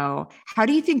also. How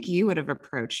do you think you would have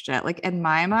approached it? Like in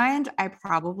my mind,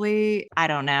 I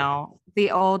don't know. The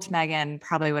old Megan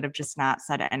probably would have just not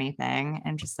said anything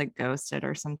and just like ghosted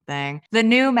or something. The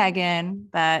new Megan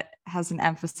that has an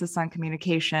emphasis on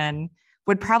communication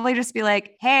would probably just be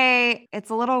like, hey, it's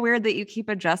a little weird that you keep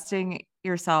adjusting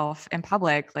yourself in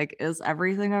public. Like, is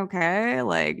everything okay?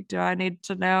 Like, do I need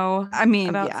to know I mean,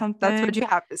 about yeah, that's what something? you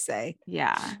have to say.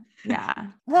 Yeah. Yeah.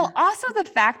 Well, also the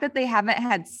fact that they haven't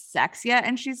had sex yet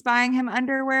and she's buying him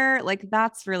underwear, like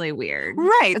that's really weird.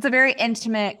 Right. It's a very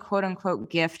intimate, quote unquote,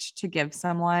 gift to give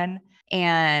someone.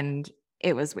 And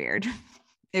it was weird.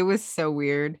 It was so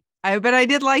weird. But I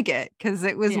did like it because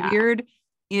it was Yeah. weird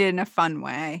in a fun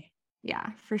way.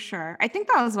 Yeah, for sure. I think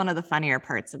that was one of the funnier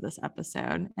parts of this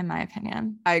episode, in my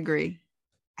opinion. I agree.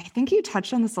 I think you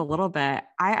touched on this a little bit.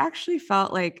 I actually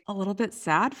felt like a little bit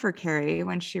sad for Carrie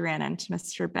when she ran into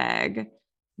Mr. Big.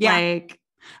 Yeah. Like,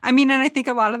 I mean, and I think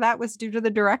a lot of that was due to the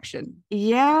direction.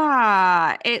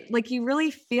 yeah, it like you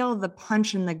really feel the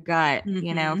punch in the gut,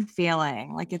 Mm-hmm.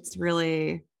 feeling like Because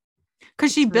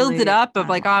she it's builds it really up of done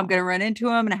like, oh, I'm well. gonna run into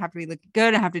him and I have to be looking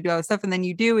good. I have to do all this stuff. And then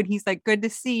you do, and he's like, good to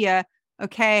see you.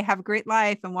 Okay, have a great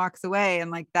life, and walks away. And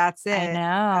like, that's I it. That's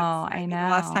know, might I be the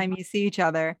last know. time you see each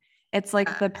other. It's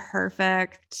like the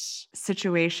perfect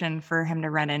situation for him to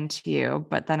run into you,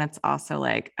 but then it's also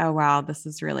like, oh wow, this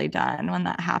is really done when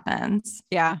that happens.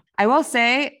 Yeah. I will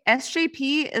say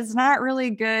SJP is not really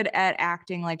good at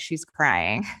acting like she's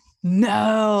crying.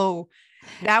 No,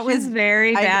 that She's was,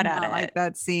 very I did bad at not like it.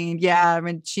 that scene. Yeah. I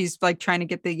mean, she's like trying to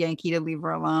get the Yankee to leave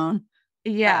her alone. Uh,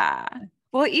 Yeah.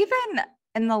 Well, even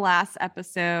in the last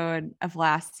episode of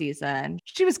last season,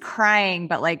 she was crying,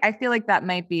 but like I feel like that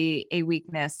might be a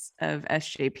weakness of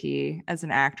SJP as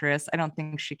an actress. I don't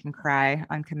think she can cry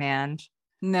on command.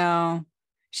 no,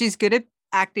 she's good at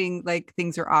acting like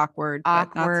things are awkward, but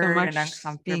not so Awkward and much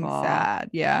being uncomfortable. sad.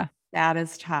 Yeah. That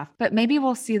is tough. But maybe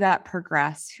we'll see that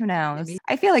progress. Who knows? Maybe.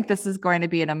 I feel like this is going to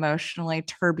be an emotionally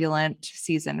turbulent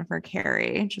season for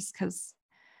Carrie just because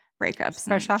breakups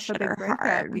Fresh and off a shit big are breakup.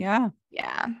 hard. Yeah.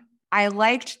 Yeah. I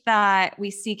liked that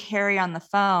we see Carrie on the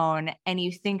phone and you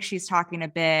think she's talking to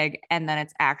Big and then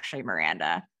it's actually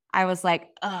Miranda. I was like,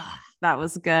 oh, that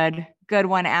was good. Good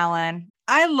one, Alan.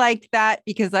 I like that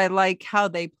because I like how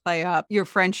they play up your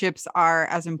friendships are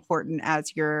as important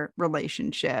as your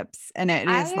relationships. And it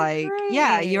is I like,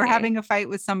 yeah, you're agree. having a fight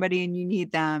with somebody and you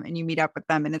need them and you meet up with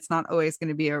them, and it's not always going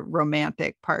to be a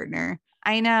romantic partner.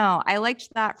 I know. I liked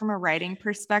that from a writing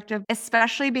perspective,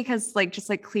 especially because like just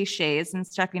like cliches and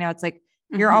stuff, it's like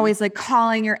you're Mhm. always like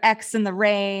calling your ex in the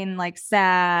rain, like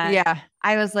sad. Yeah.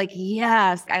 I was like,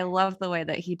 yes, I love the way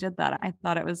that he did that. I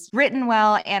thought it was written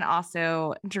well and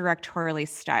also directorially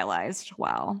stylized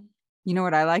well. You know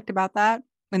what I liked about that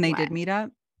when they What? did meet up?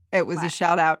 It was a What?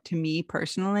 shout out to me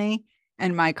personally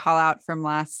and my call out from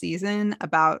last season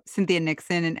about Cynthia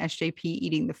Nixon and SJP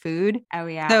eating the food. Oh,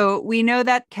 yeah. So we know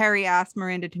that Carrie asked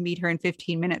Miranda to meet her in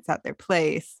 15 minutes at their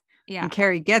place. Yeah. When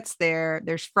Carrie gets there,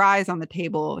 there's fries on the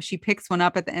table. She picks one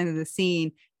up at the end of the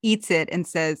scene, eats it, and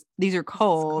says, "These are This is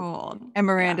cold." cold. And Yeah.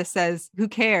 Miranda says, "Who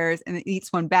cares?" And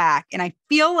eats one back. And I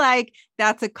feel like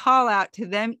that's a call out to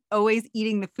them always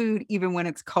eating the food even when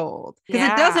it's cold. Because it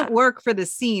Yeah. doesn't work for the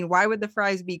scene. Why would the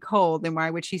fries be cold? And why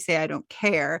would she say, "I don't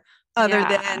care"? Other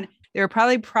Yeah. than there were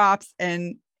probably props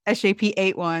and SJP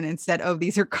ate one and said, "Oh,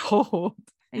 these are cold."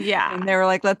 And Yeah. they were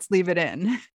like, "Let's leave it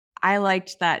in." I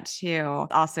liked that too.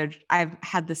 Also, I've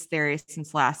had this theory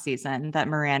since last season that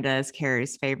Miranda is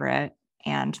Carrie's favorite.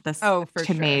 And this Oh, for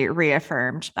to me sure.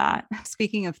 reaffirmed that.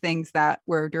 Speaking of things that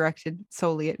were directed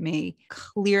solely at me,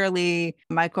 clearly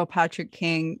Michael Patrick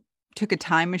King took a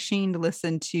time machine to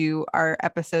listen to our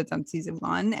episodes on season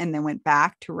 1 and then went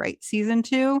back to write season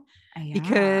 2, Yeah.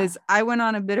 because I went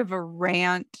on a bit of a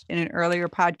rant in an earlier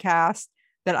podcast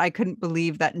that I couldn't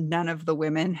believe that none of the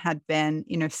women had been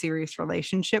in a serious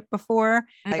relationship before.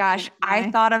 Oh my Like, gosh, Kim and I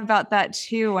I. thought about that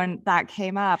too when that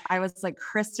came up. I was like,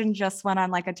 Kristin just went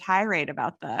on like a tirade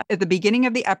about that. At the beginning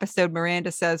of the episode,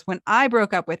 Miranda says, "When I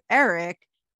broke up with Eric,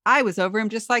 I was over him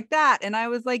just like that." And I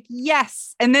was like,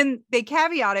 yes. And then they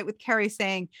caveat it with Carrie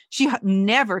saying she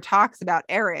never talks about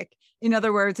Eric. In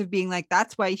other words, of being like,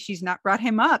 that's why she's not brought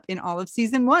him up in all of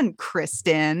season 1,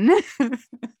 Kristin.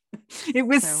 It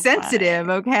was So sensitive,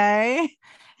 funny. okay?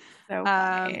 So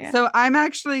funny. So I'm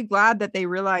actually glad that they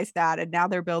realized that, and now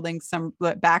they're building some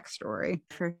backstory.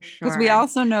 For Because we sure.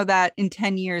 also know that in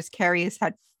 10 years, Carrie has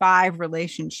had 5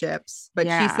 relationships, but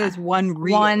she says one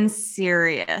real. One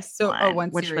serious So, one, one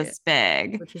which serious, was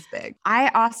big. which is big. I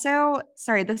also,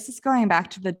 sorry, this is going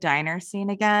back to the diner scene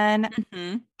again.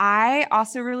 Mm-hmm. I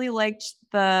also really liked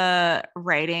the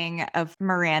writing of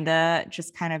Miranda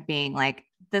just kind of being like,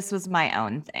 this was my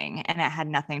own thing and it had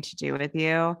nothing to do with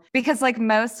you. Because, like,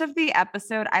 most of the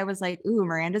episode, I was like, ooh,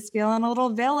 Miranda's feeling a little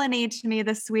villainy to me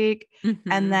this week.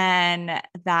 Mm-hmm. And then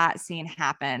that scene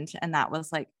happened. And that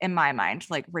was, like, in my mind,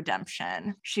 like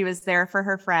redemption. She was there for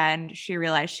her friend. She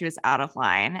realized she was out of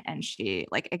line and she,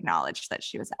 like, acknowledged that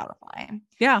she was out of line.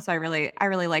 Yeah. So I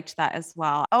really liked that as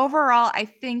well. Overall, I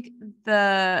think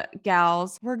the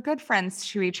gals were good friends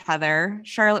to each other.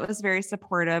 Charlotte was very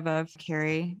supportive of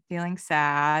Carrie feeling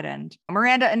sad, and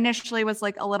Miranda initially was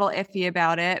like a little iffy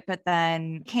about it, but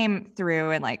then came through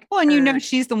and like, well, and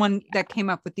she's the one that came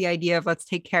up with the idea of let's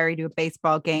take Carrie to a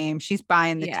baseball game. She's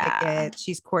buying the tickets,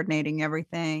 she's coordinating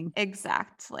everything.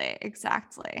 Exactly.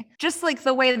 Just like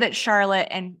the way that Charlotte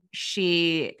and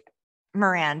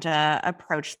Miranda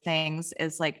approach things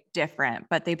is like different,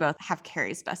 but they both have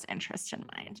Carrie's best interest in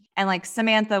mind. And like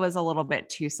Samantha was a little bit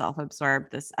too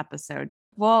self-absorbed this episode.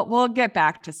 We'll get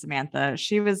back to Samantha.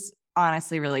 She was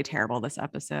honestly really terrible this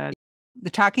episode. The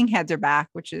talking heads are back,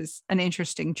 which is an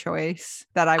interesting choice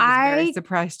that I was very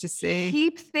surprised to see.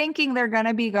 Keep thinking they're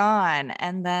gonna be gone,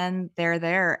 and then they're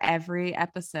there every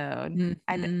episode.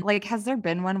 Mm-hmm. Like, has there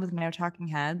been one with no talking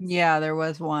heads? Yeah, there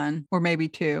was one, or maybe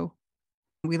 2.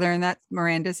 We learned that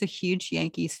Miranda's a huge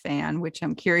Yankees fan, which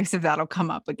I'm curious if that'll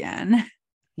come up again.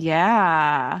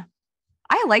 Yeah.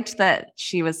 I liked that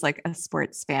she was like a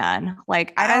sports fan.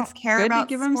 Like, I don't care about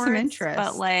give sports, them some interest,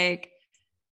 but like,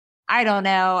 I don't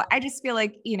know. I just feel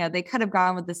like, they could have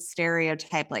gone with the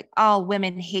stereotype, like, oh,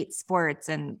 women hate sports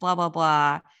and blah, blah,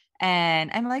 blah.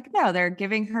 And I'm like, no, they're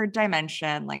giving her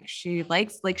dimension. Like, she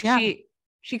likes, like, yeah.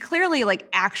 she clearly like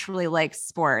actually likes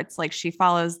sports. Like, she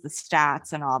follows the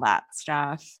stats and all that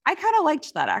stuff. I kind of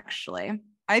liked that, actually.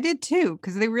 I did too,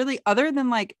 because they really, other than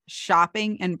like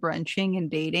shopping and brunching and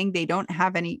dating, they don't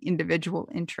have any individual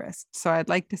interests. So I'd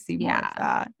like to see more of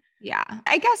that. Yeah.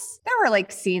 I guess there were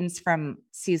like scenes from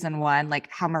season 1, like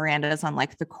how Miranda is on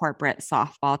like the corporate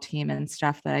softball team and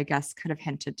stuff that I guess could have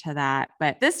hinted to that.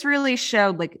 But this really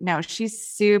showed like, no, she's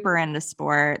super into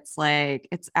sports. Like,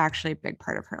 it's actually a big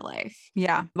part of her life.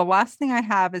 Yeah. The last thing I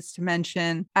have is to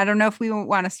mention, I don't know if we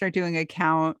want to start doing a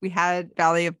count. We had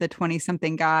Valley of the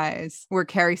 20-something guys where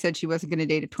Carrie said she wasn't going to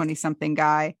date a 20-something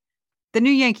guy. The new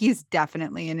Yankee is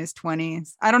definitely in his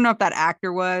 20s. I don't know if that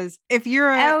actor was. If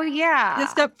you're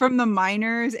just up from the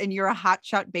minors and you're a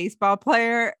hotshot baseball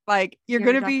player, like you're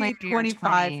going to be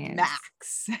 25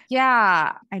 max.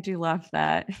 Yeah, I do love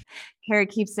that. Carrie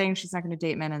keeps saying she's not going to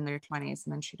date men in their 20s,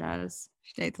 and then she does.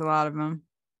 She dates a lot of them.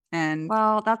 And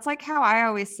well, that's like how I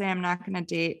always say I'm not going to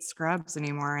date scrubs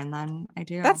anymore, and then I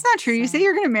do. That's not true. So. You say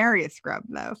you're going to marry a scrub,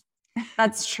 though.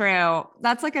 That's true.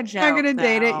 That's like a joke. You're not going to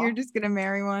date it. You're just going to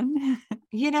marry one.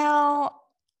 I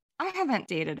haven't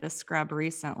dated a scrub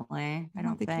recently. I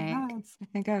don't think. I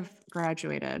think I've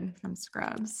graduated from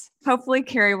scrubs. Hopefully,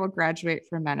 Carrie will graduate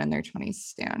from men in their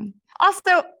 20s soon.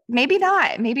 Also, maybe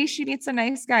not. Maybe she meets a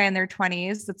nice guy in their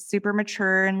 20s that's super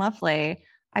mature and lovely.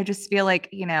 I just feel like,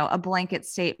 a blanket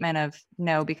statement of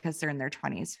no because they're in their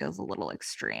 20s feels a little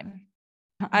extreme.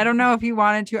 I don't know if you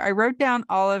wanted to. I wrote down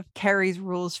all of Carrie's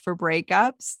rules for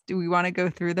breakups. Do we want to go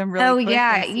through them really quick?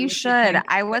 Yeah, you should.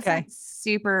 I wasn't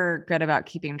super good about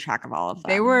keeping track of all of them.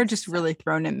 They were just really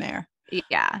thrown in there.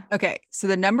 Yeah. Okay. So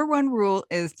the number 1 rule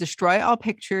is destroy all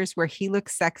pictures where he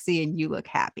looks sexy and you look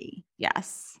happy.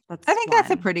 Yes. I think that's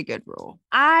a pretty good rule.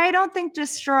 I don't think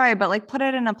destroy, but like put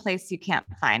it in a place you can't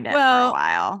find it for a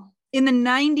while. In the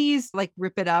 90s, like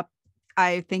rip it up.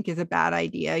 I think is a bad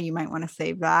idea. You might want to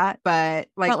save that. But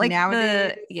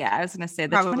nowadays, I was going to say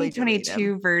the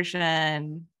 2022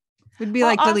 version would be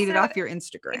like delete it off your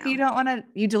Instagram. If you don't want to,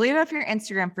 you delete it off your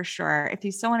Instagram for sure. If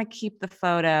you still want to keep the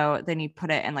photo, then you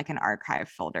put it in like an archive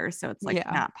folder. So it's like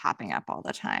not popping up all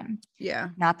the time. Yeah.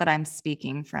 Not that I'm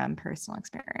speaking from personal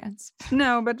experience.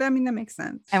 No, but I mean, that makes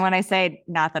sense. And when I say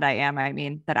not that I am, I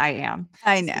mean that I am.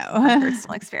 I know.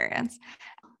 Personal experience.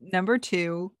 Number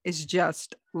 2 is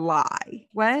just lie.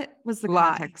 What was the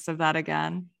context of that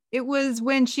again? It was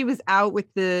when she was out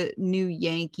with the new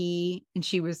Yankee and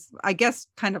she was, I guess,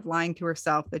 kind of lying to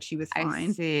herself that she was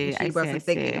fine. She wasn't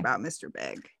thinking about Mr.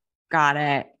 Big. Got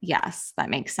it. Yes, that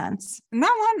makes sense. And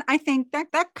that one, I think that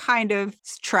kind of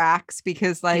tracks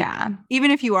because, like, Yeah,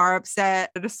 even if you are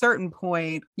upset at a certain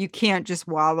point, you can't just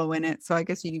wallow in it. So I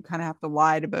guess you kind of have to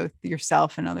lie to both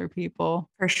yourself and other people.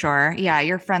 for sure. Yeah,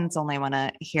 your friends only want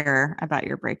to hear about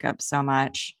your breakup so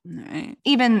much. Right.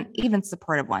 Even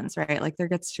supportive ones, right? Like there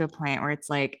gets to a point where it's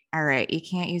like, all right, you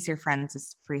can't use your friends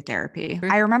as free therapy.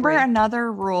 I remember Free.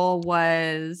 another rule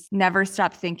was never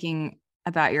stop thinking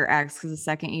about your ex because the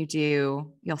second you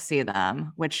do, you'll see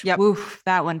them, which Yep. woof,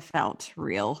 that one felt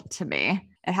real to me.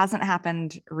 It hasn't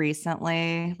happened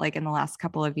recently, like in the last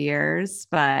couple of years,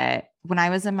 but when I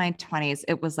was in my 20s,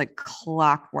 it was like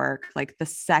clockwork. Like the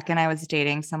second I was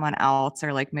dating someone else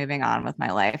or like moving on with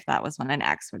my life, that was when an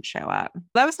ex would show up.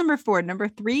 That was number 4. Number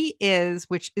 3 is,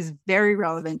 which is very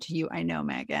relevant to you, I know,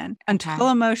 Megan. Until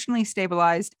Okay. emotionally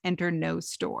stabilized, enter no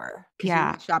store. Because you're a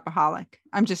Yeah. shopaholic.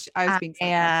 I was being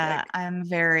sarcastic. I'm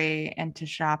very into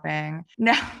shopping.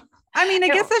 No. I mean, I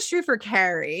guess No. that's true for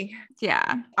Carrie.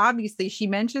 Yeah. Obviously, she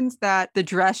mentions that the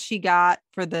dress she got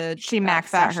for the She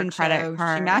maxed out her fashion credit show, she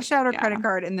card. mashed out her Yeah. credit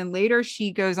card, and then later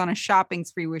she goes on a shopping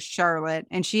spree with Charlotte,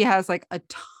 and she has like a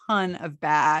ton of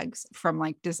bags from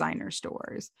like designer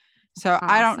stores. So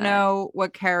I don't Classic. know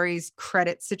what Carrie's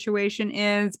credit situation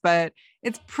is, but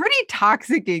it's pretty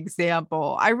toxic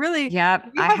example. Yep. We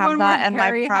I have have one where that in my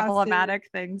Carrie has to problematic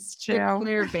things too.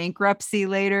 declare bankruptcy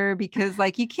later because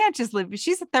like you can't just live.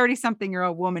 She's a 30 something year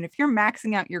old woman. If you're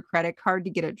maxing out your credit card to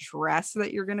get a dress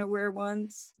that you're going to wear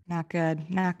once. Not good.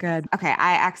 Not good. Okay.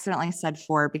 I accidentally said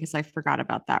 4 because I forgot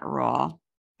about that rule.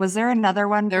 Was there another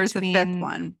one There's the 5th between?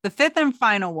 one. The 5th and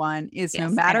final one is no Yes, I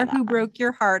know matter that who one. broke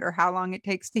your heart or how long it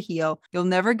takes to heal, you'll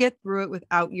never get through it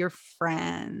without your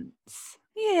friends.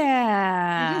 Which isn't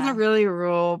Yeah. really a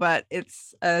rule, but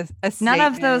it's a None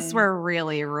of those statement. were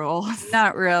really rules,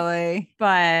 Not really.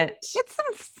 but It's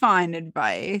some fun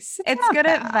advice. It's it's not good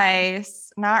bad.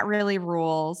 advice, not really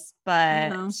rules, but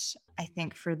No. I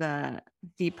think for the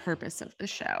purpose of the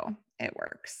show, it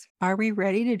works. Are we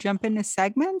ready to jump into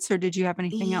segments or did you have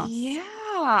anything else? Yeah,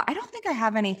 I don't think I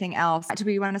have anything else. Do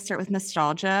we want to start with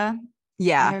nostalgia?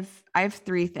 Yeah, I have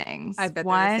 3 I things. bet they're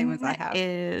the same as One I have.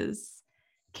 is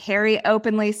Carrie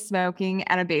openly smoking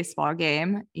at a baseball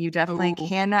game. You definitely Oh,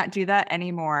 cannot do that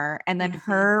anymore. And then mhm,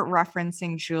 her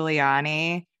referencing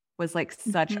Giuliani was like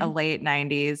such a mhm. late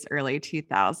 90s, early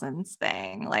 2000s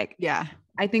thing. Like, Yeah.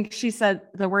 I think she said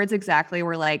the words exactly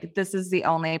were like, this is the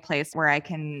only place where I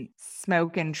can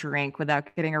smoke and drink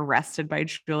without getting arrested by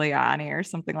Giuliani or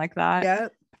something like that.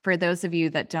 Yep. For those of you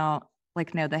that don't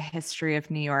like know the history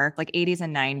of New York, like 80s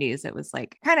and 90s, it was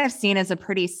like kind of seen as a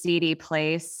pretty seedy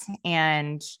place.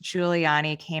 And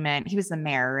Giuliani came in, he was the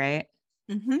mayor, right?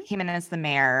 Hmm. Came in as the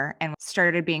mayor and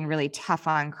started being really tough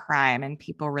on crime. And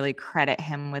people really credit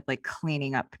him with like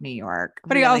cleaning up New York.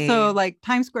 But he also Really, like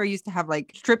Times Square used to have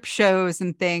like strip shows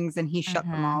and things, and he shut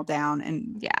them all mhm, down.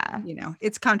 And yeah,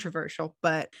 it's controversial,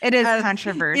 but it is it is just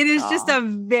controversial. a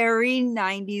very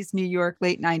 90s New York,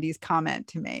 late 90s comment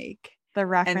to make. The And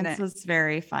reference then, was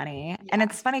very funny. And yeah,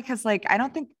 it's funny because, like, I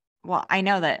don't think, well, I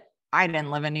know that I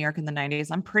didn't live in New York in the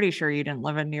 90s. I'm pretty sure you didn't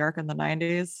live in New York in the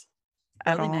 90s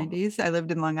at early all. 90s. I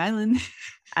lived in Long Island.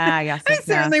 Ah, yes, I yes,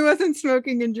 certainly yes. wasn't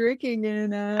smoking and drinking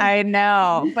in I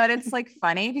know, but it's like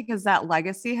funny because that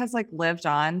legacy has like lived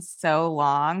on so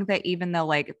long that even though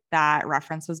like that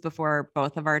reference was before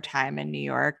both of our time in New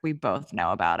York, we both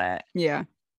know about it. yeah.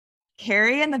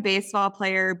 Carrie and the baseball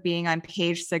player being on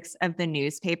page 6 of the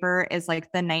newspaper is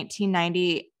like the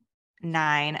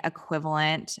 1999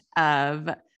 equivalent of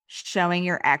showing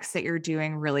your ex that you're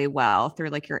doing really well through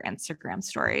like your Instagram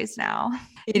stories now.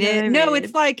 It You know what is I no, mean?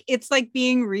 it's like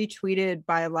being retweeted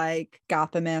by like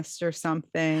Gothamist or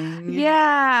something.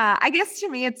 Yeah. I guess to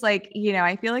me, it's like,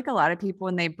 I feel like a lot of people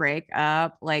when they break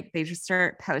up, like they just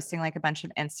start posting like a bunch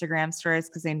of Instagram stories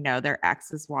because they know their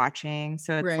ex is watching.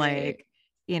 So it's Right. like,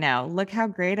 look how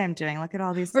great I'm doing. Look at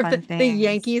all these Or fun the things.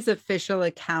 Yankees official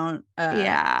account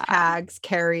Yeah. tags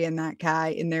Carrie and that guy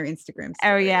in their Instagram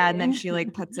Oh yeah, and then story. she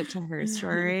like puts it to her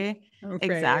story. Okay.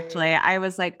 Exactly. I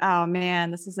was like, "Oh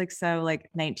man, this is like so like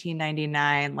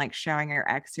 1999 like showing your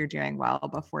ex you're doing well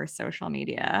before social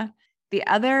media." The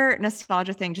other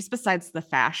nostalgia thing just besides the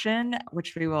fashion,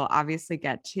 which we will obviously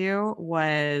get to,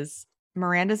 was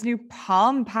Miranda's new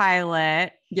Palm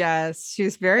Pilot. Yes, she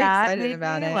was very That excited made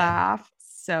about me it. laugh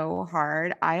so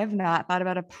hard. I have not thought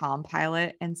about a Palm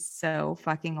Pilot in so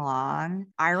fucking long.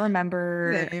 I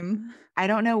remember, Same. I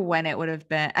don't know when it would have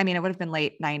been. I mean, it would have been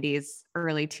late 90s,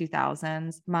 early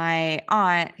 2000s. My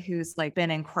aunt, who's like been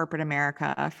in corporate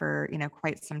America for,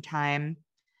 quite some time,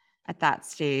 at that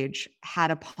stage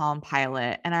had a Palm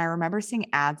Pilot. And I remember seeing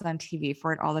ads on TV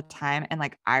for it all the time. And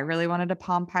like, I really wanted a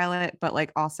Palm Pilot, but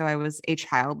like, also, I was a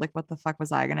child. Like, what the fuck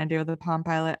was I going to do with a Palm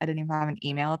Pilot? I didn't even have an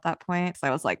email at that point. So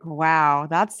I was like, wow,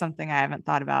 that's something I haven't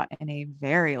thought about in a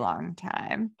very long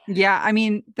time. Yeah, I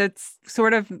mean, that's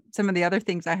sort of some of the other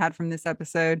things I had from this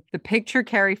episode. The picture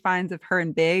Carrie finds of her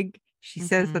and Big, she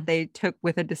says that Mhm. they took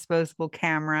with a disposable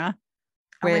camera,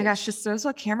 Oh my gosh, which,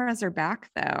 disposable cameras are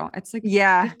back though. It's like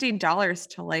yeah, $50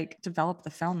 to like develop the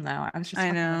film though. I was just I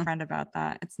talking to a know. friend about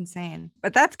that. It's insane.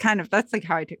 But that's like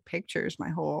how I took pictures my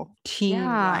whole teen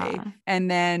life. Yeah.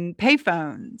 And then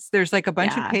payphones. There's like a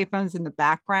bunch of Yeah. payphones in the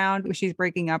background where she's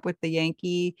breaking up with the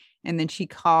Yankee. And then she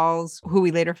calls who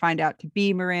we later find out to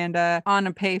be Miranda on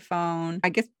a payphone. I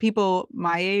guess people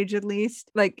my age, at least,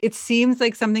 like it seems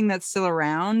like something that's still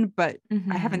around, but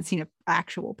I haven't Mhm. seen an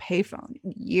actual payphone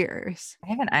in years. I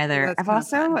haven't So either. that's I've kind of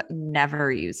also fun.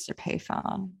 never used a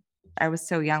payphone. I was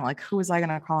so young. Like, who was I going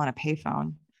to call on a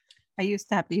payphone? I used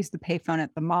to have to use the payphone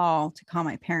at the mall to call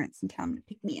my parents and tell them to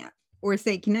pick me up or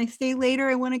say, "Can I stay later?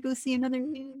 I want to go see another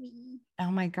movie." Oh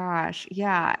my gosh.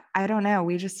 Yeah. I don't know.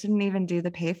 We just didn't even do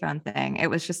the payphone thing. It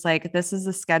was just like, this is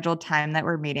the scheduled time that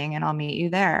we're meeting, and I'll meet you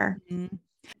there. Mhm.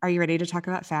 Are you ready to talk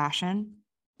about fashion?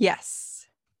 Yes.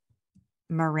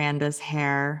 Miranda's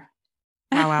hair.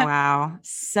 Wow, wow, wow.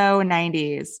 So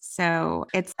 90s. So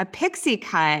it's a pixie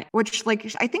cut, which like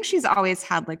I think she's always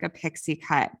had like a pixie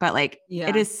cut, but like it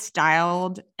Yeah. is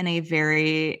styled in a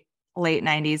very late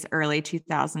 90s, early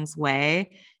 2000s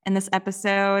way. In this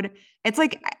episode, it's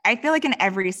like I feel like in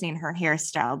every scene her hair is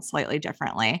styled slightly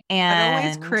differently. But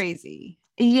always And crazy.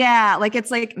 yeah, like it's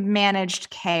like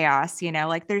managed chaos,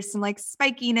 like there's some like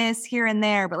spikiness here and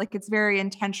there, but like it's very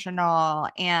intentional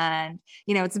and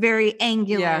it's very Yeah.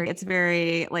 angular, it's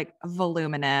very like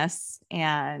voluminous.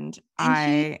 And And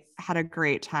she, I had a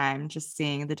great time just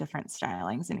seeing the different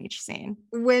stylings in each scene.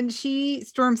 when she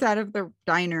storms out of the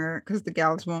diner, because the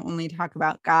gals won't only talk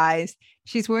about guys,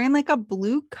 she's wearing like a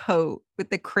blue coat with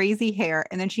the crazy hair.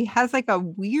 And then she has like a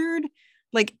weird,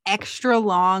 like extra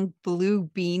long blue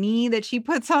beanie that she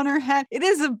puts on her head. It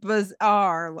is a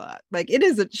bizarre look. Like it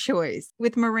is a choice.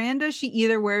 With Miranda, she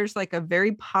either wears like a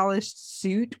very polished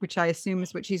suit, which I assume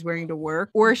is what she's wearing to work,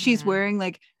 or she's Mhm. wearing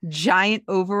like giant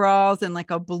overalls and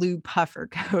like a blue puffer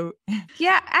coat.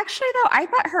 Yeah, actually though, I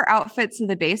thought her outfit to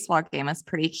the baseball game was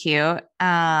pretty cute. She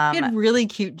had really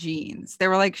cute jeans. They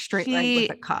were like straight leg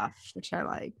with a She cuff, which I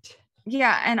liked.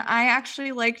 Yeah, and I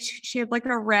actually liked she had like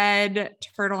a red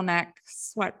turtleneck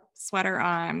sweater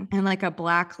on and like a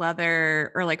black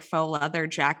leather or like faux leather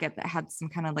jacket that had some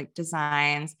kind of like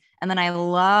designs. And then I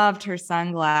loved her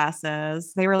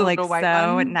sunglasses. They were The like little white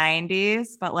so ones.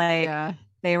 90s, but like Yeah.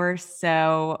 they were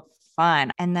so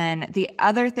fun. And then the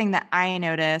other thing that I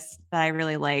noticed that I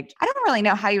really liked, I don't really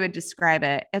know how you would describe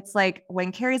it. It's like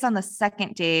when Carrie's on the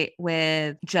second date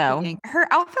with Joe, her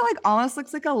outfit like almost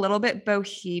looks like a little bit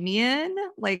bohemian.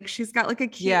 Like she's got like a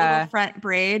cute little Yeah. front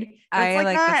braid, but it's I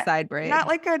like like the side braid. not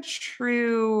like a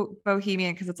true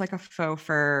bohemian because it's like a faux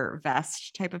fur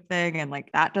vest type of thing. And like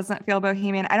that doesn't feel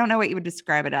bohemian. I don't know what you would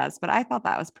describe it as, but I thought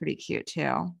that was pretty cute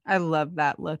too. I love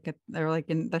that look. They're like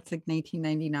in that's like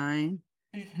 1999.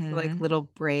 Like Mhm. little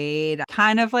braid,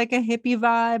 kind of like a hippie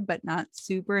vibe, but not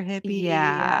super hippie.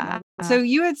 Yeah. So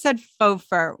you had said faux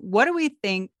fur. What do we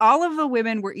think? All of the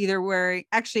women were either wearing,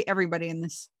 actually, everybody in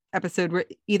this episode were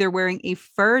either wearing a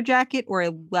fur jacket or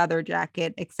a leather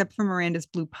jacket, except for Miranda's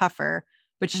blue puffer.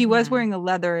 But she was Mhm. wearing a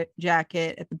leather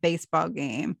jacket at the baseball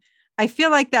game. I feel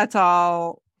like that's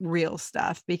all real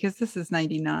stuff because this is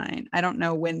 99. I don't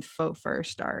know when faux fur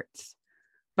starts,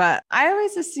 but I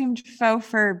always assumed faux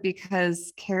fur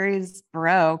because Carrie's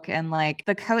broke and like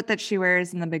the coat that she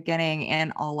wears in the beginning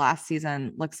and all last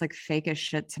season looks like fake as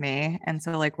shit to me. And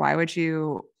so like why would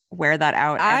you wear that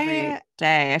out every I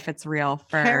day if it's real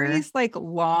fur? Carrie's like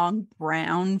long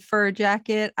brown fur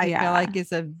jacket, I feel Yeah. like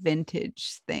is a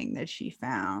vintage thing that she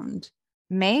found.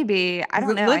 Maybe. I 'Cause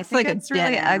don't it know. I looks think like a it's dead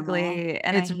really animal. ugly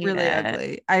and I It's hate really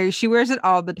it. ugly. She wears it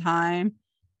all the time.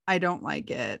 I don't like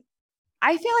it.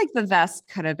 I feel like the vest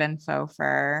could have been faux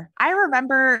fur. I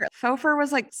remember faux fur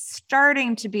was like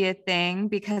starting to be a thing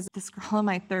because this girl in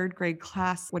my third grade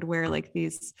class would wear like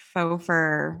these faux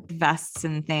fur vests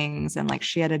and things. And like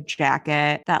she had a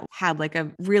jacket that had like a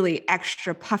really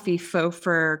extra puffy faux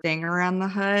fur thing around the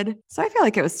hood. So I feel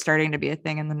like it was starting to be a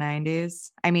thing in the 90s.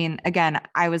 I mean, again,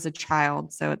 I was a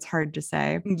child, so it's hard to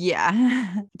say. Yeah.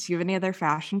 Do you have any other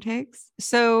fashion takes?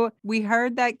 So we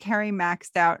heard that Carrie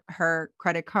maxed out her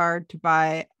credit card to buy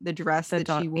justify the dress that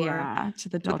she wore to the to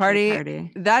the Dolce party.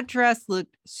 party. That dress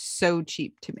looked so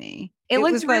cheap to me. It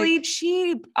looked was really like,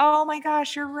 cheap. Oh my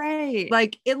gosh, you're right.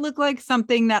 like it looked like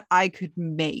something that I could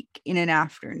make in an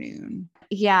afternoon.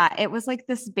 Yeah, it was like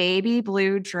this baby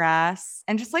blue dress.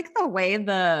 And just like the way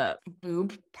the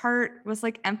boob part was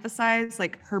like emphasized,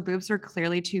 like her boobs were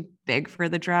clearly too big for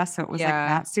the dress. So it was like Yeah.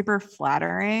 not super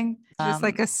flattering. Just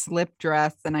like a slip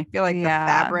dress. And I feel like the yeah.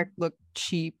 fabric looked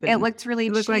cheap. It looked really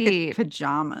it looked cheap. like a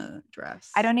pajama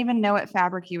dress. I don't even know what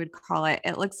fabric you would call it.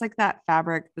 It looks like that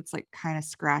fabric that's like kind of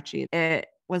scratchy. It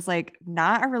was like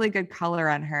not a really good color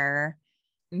on her.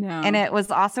 No. And it was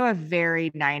also a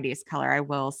very 90s color, I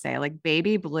will say. Like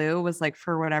baby blue was like,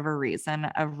 for whatever reason,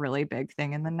 a really big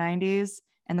thing in the 90s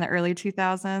and the early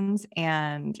 2000s.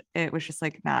 And it was just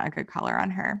like not a good color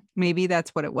on her. Maybe that's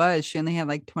what it was. She only had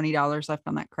like $20 left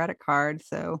on that credit card.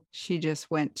 So she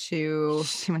just went to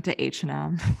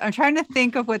H&M. I'm trying to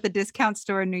think of what the discount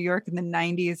store in New York in the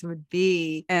 90s would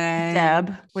be. And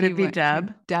Deb. Would it be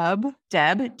Deb? Deb?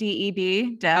 Deb,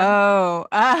 D-E-B, Deb. Oh,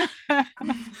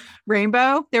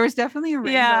 Rainbow. There was definitely a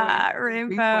rainbow. Yeah,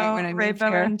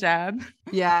 Rainbow and Deb.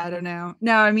 Yeah, I don't know.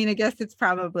 No, I mean, I guess it's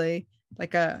probably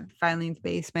like a Filene's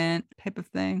Basement type of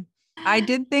thing. I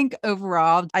did think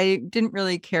overall, I didn't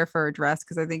really care for her dress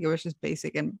because I think it was just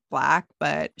basic and black,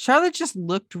 but Charlotte just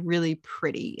looked really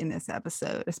pretty in this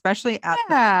episode, especially at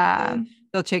the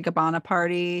Dolce & Gabbana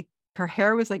party. Her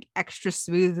hair was like extra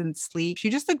smooth and sleek. She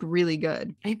just looked really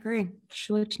good. I agree.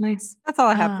 She looked nice. That's all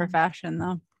I have for fashion,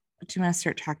 though. Do you want to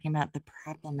start talking about the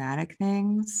problematic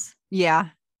things? Yeah.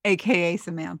 AKA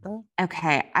Samantha.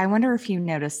 Okay, I wonder if you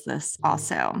noticed this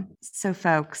also. So,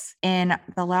 folks, in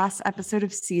the last episode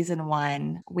of season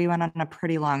 1, we went on a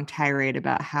pretty long tirade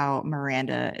about how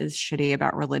Miranda is shitty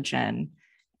about religion.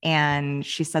 And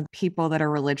she said people that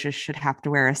are religious should have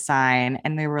to wear a sign.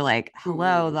 And we were like,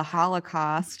 hello, the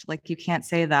Holocaust. Like, you can't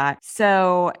say that.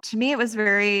 So, to me, it was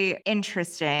very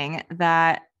interesting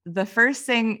that the first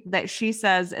thing that she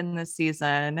says in this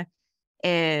season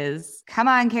is, come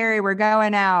on, Carrie, we're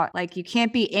going out. Like, you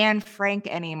can't be Anne Frank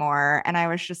anymore. And I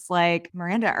was just like,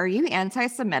 Miranda, are you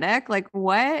anti-Semitic? Like,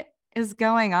 what is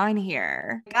going on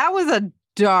here? That was a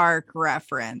dark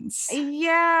reference.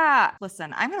 Yeah.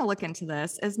 Listen, I'm going to look into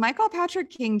this. Is Michael Patrick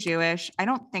King Jewish? I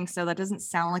don't think so. That doesn't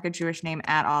sound like a Jewish name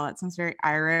at all. That sounds very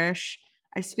Irish.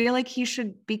 I just feel like he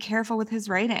should be careful with his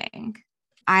writing.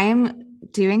 I'm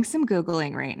doing some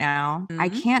Googling right now. I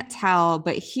can't tell,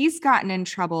 but he's gotten in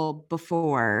trouble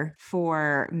before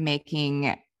for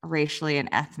making racially and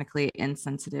ethnically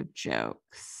insensitive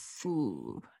jokes.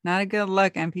 Ooh, not a good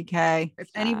look, MPK. If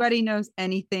anybody knows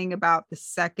anything about the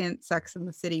second Sex and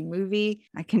the City movie,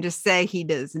 I can just say he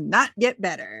does not get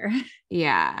better.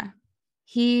 Yeah.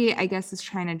 He, I guess, is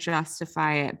trying to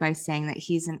justify it by saying that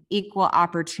he's an equal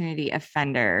opportunity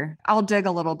offender. I'll dig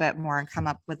a little bit more and come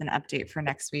up with an update for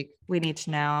next week. We need to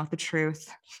know the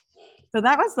truth. So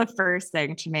that was the first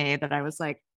thing to me that I was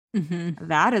like,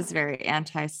 that is very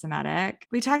anti-Semitic.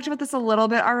 We talked about this a little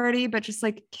bit already, but just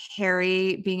like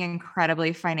Carrie being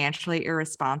incredibly financially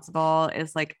irresponsible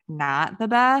is like not the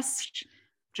best,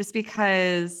 just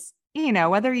because, you know,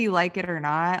 whether you like it or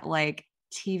not, like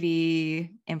TV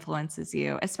influences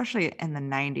you, especially in the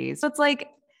 90s. So it's like,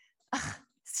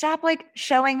 stop like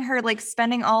showing her like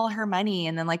spending all her money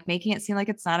and then like making it seem like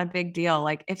it's not a big deal.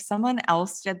 Like if someone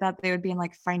else did that, they would be in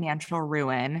like financial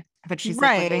ruin. But she's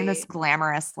like living this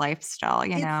glamorous lifestyle,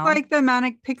 you know? It's like the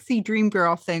manic pixie dream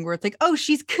girl thing where it's like, oh,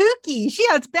 she's kooky. She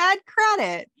has bad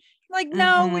credit. Like,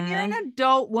 no, when you're an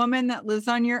adult woman that lives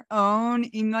on your own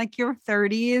in like your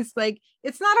 30s, like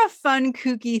it's not a fun,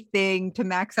 kooky thing to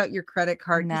max out your credit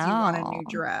card because you want a new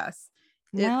dress.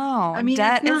 I mean,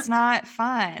 debt is not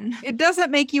fun. It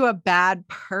doesn't make you a bad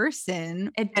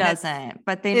person. It doesn't,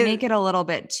 but they make it a little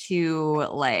bit too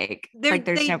like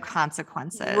there's no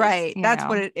consequences. Right. That's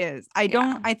what it is.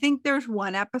 I think there's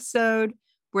one episode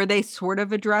where they sort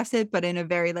of address it, but in a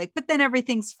very like, but then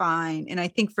everything's fine. And I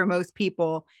think for most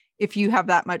people, if you have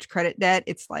that much credit debt,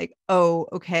 it's like, oh,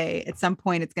 okay, at some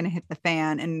point it's going to hit the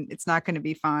fan and it's not going to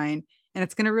be fine. And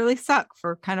it's going to really suck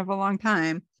for kind of a long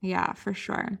time. Yeah, for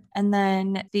sure. And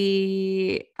then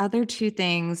the other two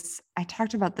things, I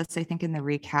talked about this, I think, in the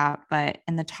recap, but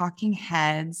in the talking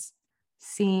heads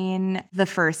scene, the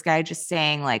first guy just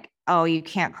saying like, oh, you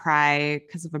can't cry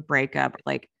because of a breakup.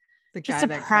 Like, just a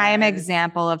prime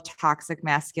example of toxic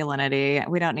masculinity.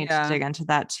 We don't need to dig into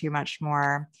that too much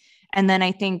more. And then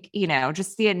I think, you know,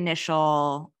 just the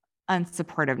initial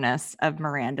unsupportiveness of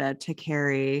Miranda to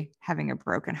Carrie having a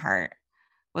broken heart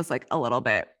was like a little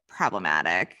bit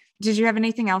problematic. Did you have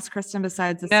anything else, Kristen,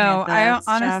 besides the No, Samantha I stuff?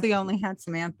 honestly only had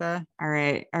Samantha. All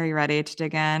right. Are you ready to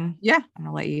dig in? Yeah. I'm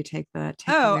gonna let you take the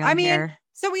Oh, wheel I mean, here.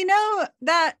 so we know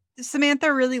that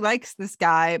Samantha really likes this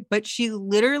guy, but she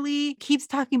literally keeps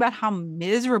talking about how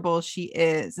miserable she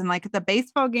is. And like at the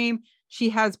baseball game, she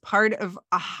has part of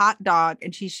a hot dog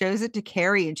and she shows it to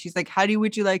Carrie and she's like,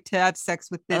 would you like to have sex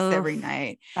with this Oh, every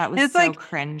night? that And was it's so like,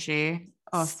 cringy.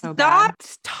 Oh, so bad.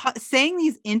 stop saying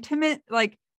these intimate,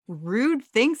 like rude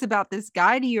things about this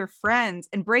guy to your friends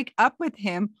and break up with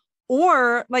him,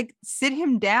 or like sit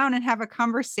him down and have a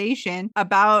conversation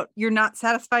about you're not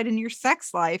satisfied in your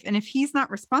sex life. And if he's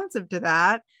not responsive to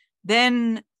that,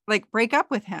 then like break up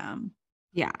with him.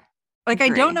 Yeah. Like, I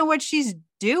don't Agree. know what she's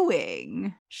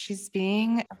doing. She's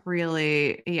being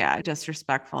really,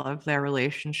 disrespectful of their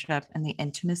relationship and the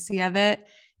intimacy of it.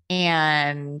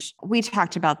 And we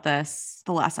talked about this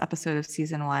the last episode of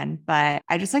season 1, but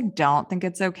I just like don't think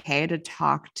it's okay to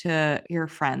talk to your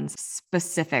friends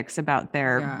specifics about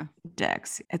their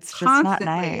dicks. It's just not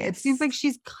Constantly. It nice. seems like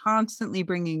she's constantly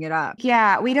bringing it up.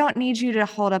 Yeah, we don't need you to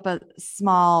hold up a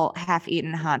small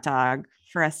half-eaten hot dog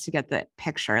for us to get the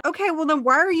picture. Okay, well then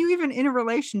why are you even in a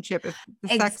relationship if the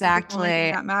sex is the only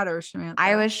thing that matters, Samantha?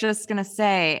 I was just gonna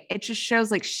say it just shows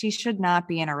like she should not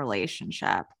be in a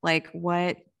relationship. Like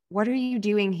what are you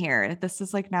doing here? This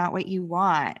is like not what you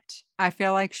want. I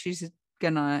feel like she's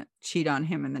gonna cheat on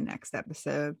him in the next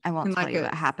episode. I won't tell you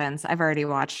what happens. I've already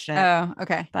watched it. Oh,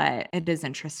 okay. But it is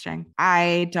interesting.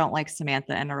 I don't like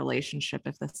Samantha in a relationship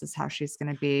if this is how she's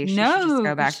going to be. She should just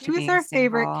go back to being she was our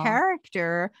favorite single.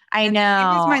 character. I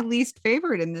know. She was my least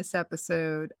favorite in this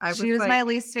episode. She was my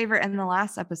least favorite in the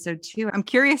last episode too. I'm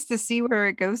curious to see where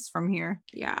it goes from here.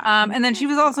 Yeah. And then she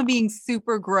was also being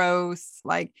super gross.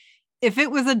 Like, if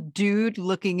it was a dude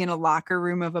looking in a locker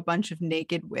room of a bunch of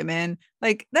naked women,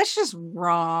 like that's just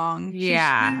wrong.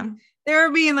 Yeah. They were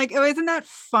being like, oh, isn't that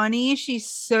funny? She's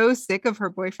so sick of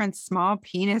her boyfriend's small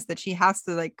penis that she has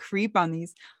to like creep on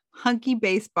these hunky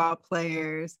baseball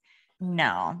players.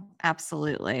 No,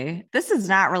 absolutely. This is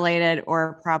not related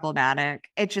or problematic.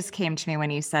 It just came to me when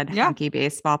you said hunky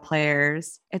baseball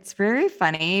players. It's very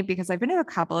funny because I've been to a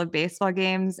couple of baseball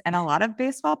games and a lot of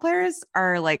baseball players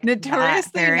are like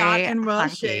notoriously not in well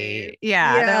hunky. shape.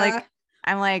 Yeah. They're like,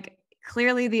 I'm like,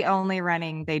 clearly the only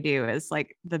running they do is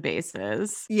like the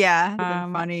bases. Yeah.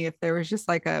 Funny if there was just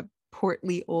like a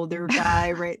portly older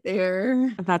guy right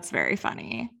there. That's very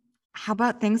funny. How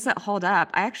about things that hold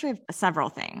up? I actually have several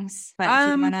things, but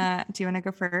do you wanna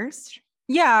go first?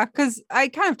 Yeah, because I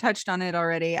kind of touched on it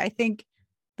already. I think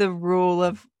the rule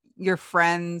of your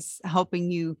friends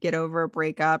helping you get over a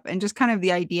breakup and just kind of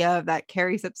the idea of that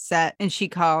Carrie's upset and she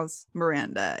calls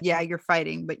Miranda. Yeah, you're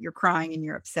fighting, but you're crying and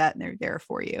you're upset and they're there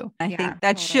for you. I think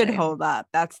that should hold up.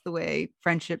 That's the way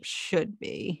friendship should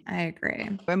be. I agree.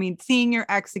 I mean, seeing your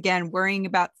ex again, worrying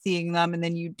about seeing them, and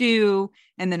then you do,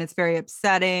 and then it's very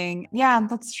upsetting. Yeah,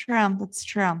 that's true. That's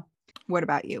true. What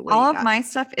about you? All of my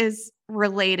stuff is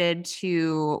related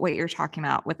to what you're talking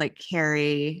about with like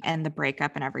Carrie and the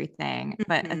breakup and everything,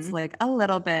 but it's like a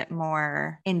little bit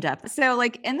more in depth. So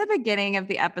like in the beginning of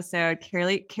the episode,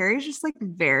 Carrie's just like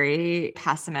very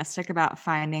pessimistic about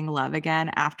finding love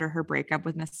again after her breakup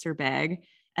with Mr. Big.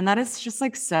 And that is just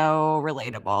like so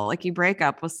relatable. Like you break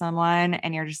up with someone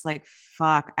and you're just like,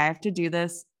 fuck, I have to do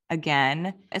this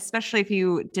again, especially if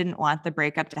you didn't want the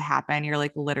breakup to happen. You're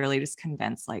like literally just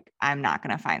convinced, like, I'm not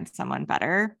going to find someone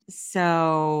better.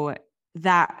 So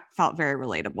that felt very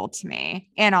relatable to me.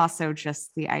 And also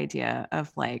just the idea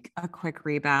of like a quick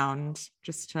rebound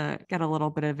just to get a little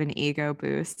bit of an ego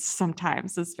boost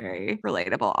sometimes is very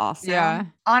relatable also. Yeah.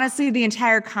 Honestly, the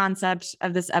entire concept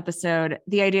of this episode,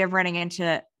 the idea of running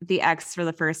into the ex for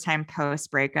the first time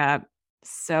post breakup,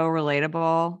 so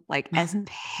relatable. Like as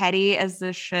petty as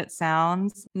this shit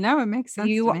sounds, no, it makes sense.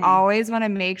 You always want to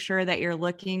make sure that you're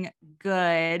looking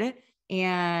good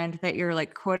and that you're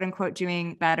like quote unquote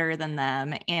doing better than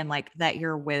them and like that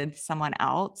you're with someone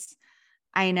else.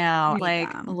 I know,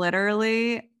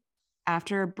 literally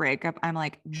after a breakup, I'm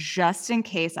like, just in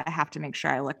case, I have to make sure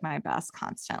I look my best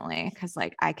constantly because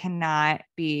like I cannot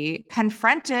be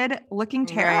confronted looking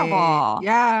terrible. Right.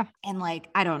 Yeah. And like,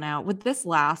 I don't know, with this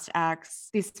last ex,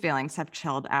 these feelings have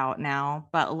chilled out now,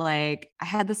 but like I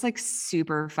had this like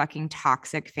super fucking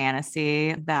toxic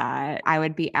fantasy that I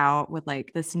would be out with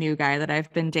like this new guy that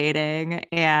I've been dating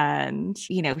and,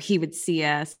 you know, he would see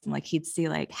us and like he'd see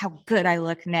like how good I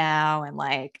look now and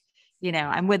like, you know,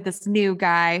 I'm with this new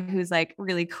guy who's like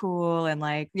really cool and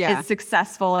like is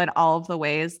successful in all of the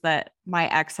ways that my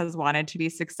ex has wanted to be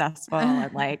successful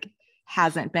and like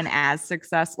hasn't been as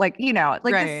successful, like, like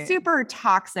this Right. super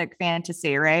toxic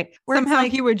fantasy, right? Where it's Somehow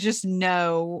like, he would just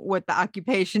know what the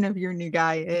occupation of your new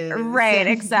guy is. right,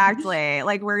 exactly.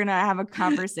 Like we're gonna have a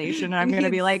conversation and I'm And gonna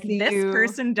he'd be like, see this you.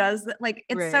 person does that. Like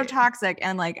it's so Right. toxic.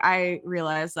 And like I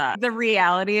realize that the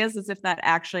reality is if that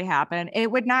actually happened,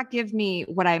 it would not give me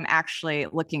what I'm actually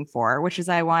looking for, which is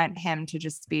I want him to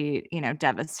just be,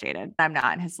 devastated. I'm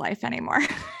not in his life anymore.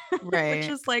 Which Right.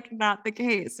 is like not the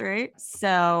case, right?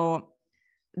 So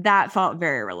that felt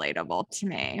very relatable to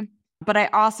me. But I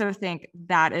also think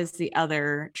that is the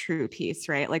other true piece,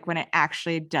 right? Like when it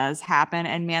actually does happen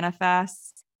and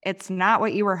manifests, it's not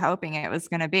what you were hoping it was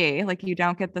going to be. Like you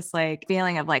don't get this like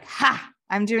feeling of like, ha,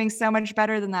 I'm doing so much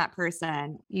better than that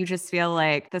person. You just feel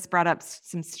like this brought up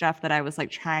some stuff that I was like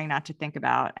trying not to think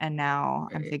about. And now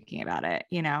I'm Right. thinking about it,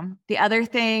 The other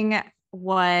thing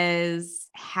was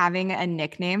having a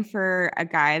nickname for a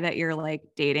guy that you're like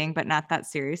dating, but not that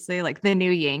seriously, like the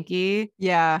new Yankee.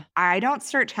 Yeah. I don't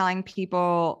start telling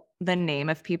people the name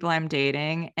of people I'm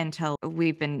dating until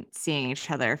we've been seeing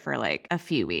each other for like a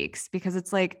few weeks because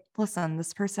it's like, listen,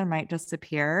 this person might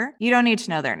disappear. You don't need to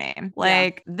know their name. Yeah.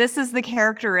 Like, this is the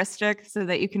characteristic so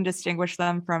that you can distinguish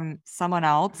them from someone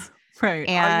else. Right.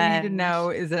 All you need to And know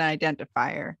is an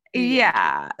identifier. New Yankee.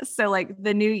 yeah. So like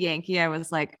the new Yankee, I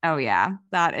was like, oh yeah,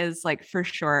 that is like for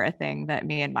sure a thing that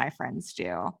me and my friends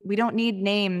do. We don't need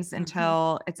names Mhm.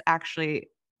 until it's actually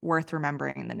worth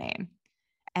remembering the name.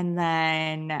 And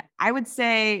then I would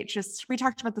say just we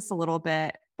talked about this a little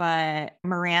bit, but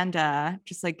Miranda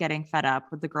just like getting fed up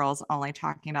with the girls only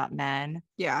talking about men.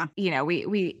 Yeah.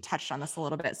 We touched on this a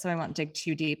little bit, so I won't dig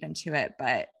too deep into it,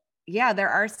 but yeah, there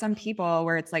are some people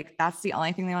where it's like that's the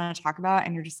only thing they want to talk about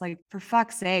and you're just like, for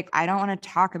fuck's sake, I don't want to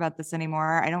talk about this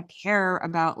anymore. I don't care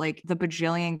about like the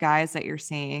bajillion guys that you're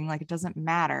seeing. Like it doesn't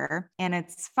matter. And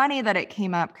it's funny that it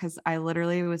came up because I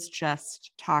literally was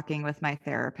just talking with my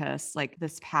therapist like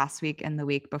this past week and the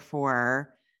week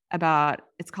before about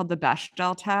it's called the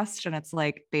Bechdel test. And it's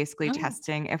like basically Oh,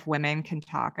 testing if women can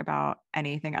talk about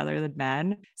anything other than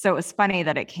men. So it was funny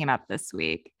that it came up this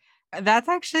week. that's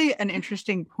actually an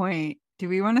interesting point. Do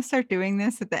we want to start doing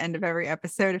this at the end of every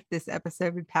episode if this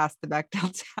episode would pass the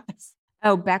Bechdel test?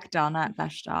 Oh, Bechdel, not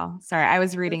Bechdel. Sorry, I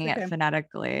was That's reading it okay.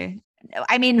 phonetically.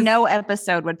 I mean, 'Cause- no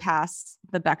episode would pass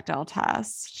the Bechdel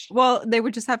test. Well, they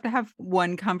would just have to have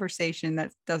one conversation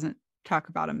that doesn't talk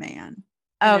about a man.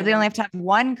 And Oh, it they only would, have to have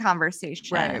one right.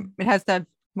 conversation. It has to have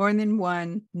more than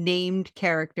one named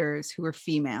characters who are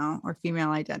female or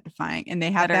female identifying. And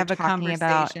they have That to are have a talking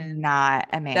about conversation not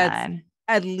a that's man.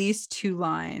 at least 2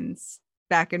 lines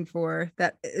back and forth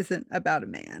that isn't about a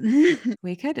man.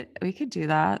 We could do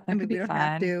that. I That mean, could we be don't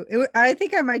have fun. to. I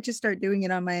think I might just start doing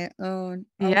it on my own.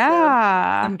 Also,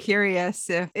 Yeah. I'm curious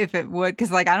if it would,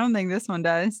 because like I don't think this one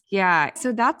does. Yeah.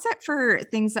 So that's it for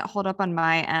things that hold up on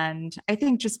my end. I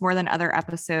think just more than other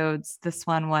episodes, this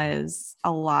one was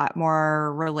a lot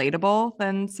more relatable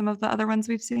than some of the other ones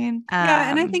we've seen. Yeah,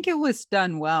 and I think it was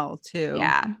done well too.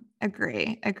 Yeah,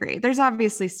 agree. There's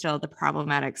obviously still the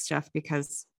problematic stuff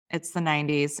because it's the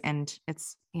 90s and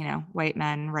it's, white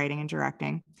men writing and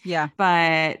directing. Yeah.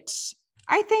 But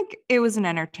I think it was an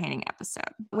entertaining episode.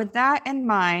 With that in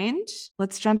mind,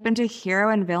 let's jump into hero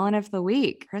and villain of the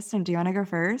week. Kristen, do you want to go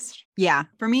first? Yeah,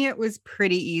 for me, it was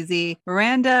pretty easy.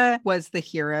 Miranda was the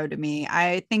hero to me.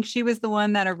 I think she was the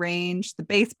one that arranged the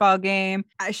baseball game.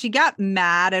 She got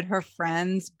mad at her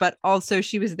friends, but also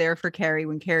she was there for Carrie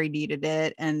when Carrie needed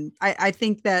it. And I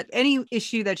think that any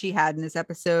issue that she had in this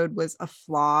episode was a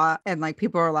flaw, and like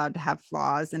people are allowed to have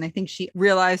flaws. And I think she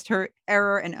realized her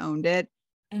error and owned it.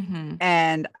 Mm-hmm.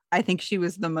 And I think she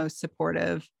was the most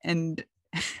supportive. And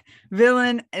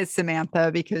villain is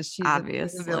Samantha because she's a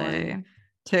villain Obviously.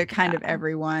 to kind Yeah. of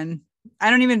everyone. I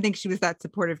don't even think she was that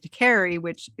supportive to Carrie,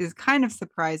 which is kind of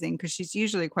surprising because she's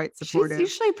usually quite She's supportive.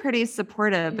 usually pretty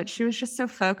supportive, but she was just so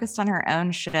focused on her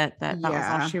own shit that was all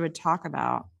Yeah. she would talk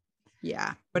about.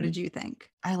 Yeah. What did you think?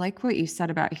 I like what you said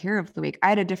about hero of the week. I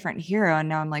had a different hero and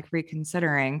now I'm like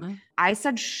reconsidering. Mm. I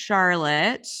said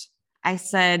Charlotte. I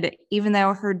said, even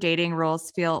though her dating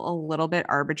roles feel a little bit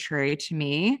arbitrary to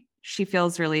me, she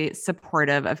feels really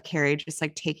supportive of Carrie, just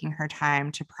like taking her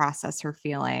time to process her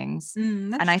feelings. That's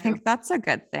And I true. think that's a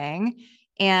good thing.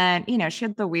 And, she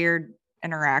had the weird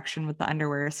interaction with the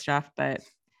underwear stuff, but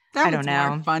That I was don't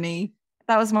more know. funny.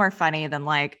 That was more funny than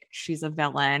like she's a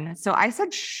villain. So I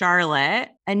said Charlotte.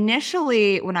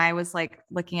 Initially, when I was like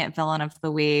looking at villain of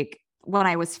the week, when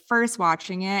I was first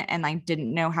watching it and I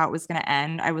didn't know how it was going to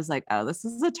end, I was like, oh, this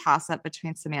is a toss up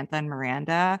between Samantha and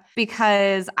Miranda,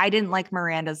 because I didn't like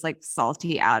Miranda's like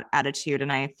salty attitude.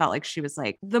 And I felt like she was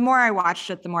like, the more I watched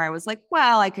it, the more I was like,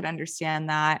 well, I could understand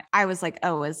that. I was like,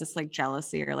 oh, is this like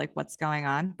jealousy or like what's going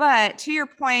on? But to your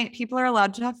point, people are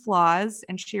allowed to have flaws,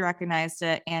 and she recognized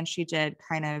it. And she did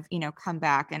kind of, come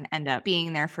back and end up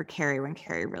being there for Carrie when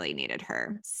Carrie really needed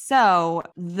her. So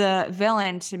the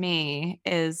villain to me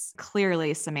is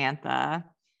clearly Samantha.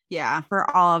 Yeah. For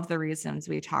all of the reasons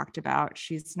we talked about.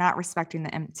 She's not respecting the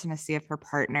intimacy of her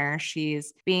partner.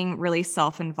 She's being really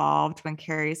self-involved when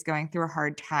Carrie's going through a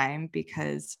hard time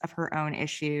because of her own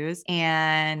issues.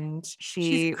 And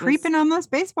she's creeping on those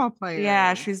baseball players.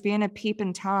 Yeah, she's being a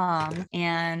peeping Tom.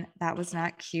 And that was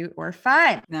not cute or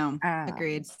fun. No,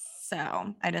 agreed.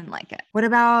 So I didn't like it.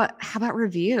 How about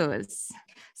reviews?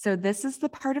 So this is the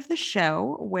part of the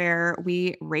show where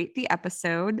we rate the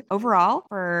episode overall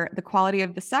for the quality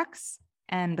of the sex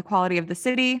and the quality of the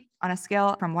city on a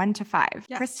scale from 1 to 5.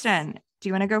 Yes. Kristin, do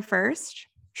you want to go first?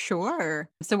 Sure.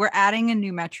 So we're adding a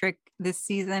new metric this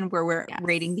season where we're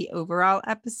rating the overall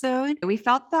episode. We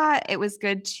felt that it was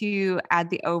good to add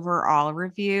the overall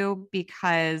review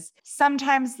because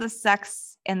sometimes the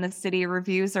sex and the city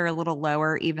reviews are a little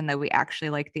lower, even though we actually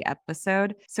like the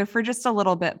episode. So for just a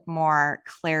little bit more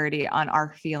clarity on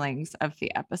our feelings of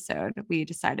the episode, we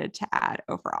decided to add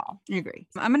overall. I agree.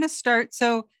 I'm going to start.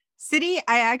 So city,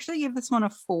 I actually give this one a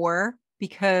 4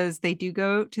 because they do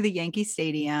go to the Yankee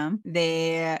Stadium.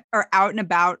 They are out and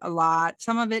about a lot.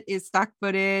 Some of it is stock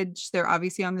footage. They're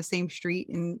obviously on the same street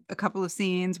in a couple of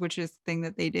scenes, which is the thing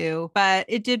that they do. But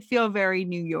it did feel very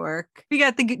New York. We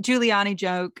got the Giuliani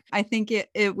joke. I think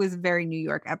it was a very New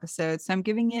York episode. So I'm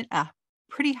giving it a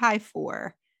pretty high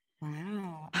 4.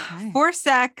 Wow. Okay. For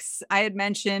sex, I had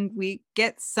mentioned we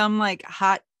get some like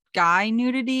hot guy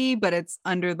nudity, but it's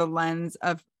under the lens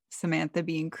of Samantha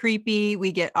being creepy.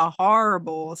 We get a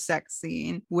horrible sex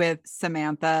scene with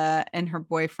Samantha and her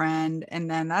boyfriend, and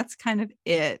then that's kind of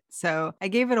it. So I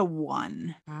gave it a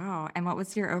 1. Wow. And what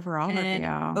was your overall review?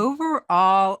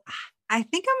 Overall, I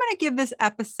think I'm going to give this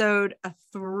episode a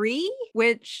 3,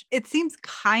 which it seems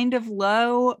kind of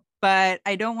low, but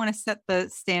I don't want to set the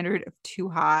standard of too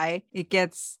high. It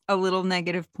gets a little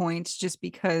negative points just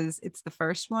because it's the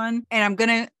first one.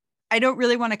 And I don't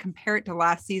really want to compare it to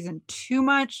last season too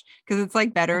much because it's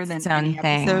like better than any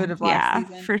episode of last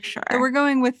season. For sure. So we're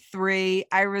going with 3.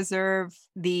 I reserve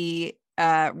the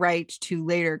right to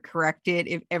later correct it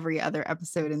if every other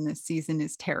episode in this season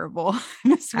is terrible.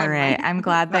 All right. I'm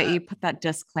glad that you put that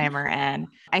disclaimer in.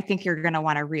 I think you're going to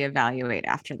want to reevaluate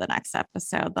after the next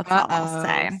episode. That's all I'll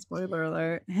say. Spoiler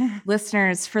alert.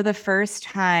 Listeners, for the first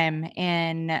time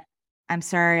in I'm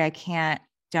Sorry, I Can't,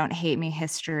 Don't Hate Me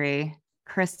history,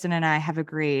 Kristin and I have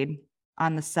agreed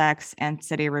on the sex and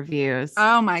city reviews.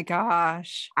 Oh my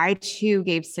gosh. I too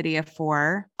gave city a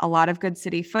 4. A lot of good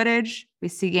city footage. We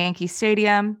see Yankee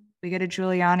Stadium. We get a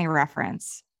Giuliani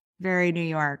reference. Very New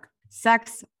York.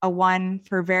 Sex, a 1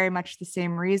 for very much the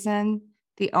same reason.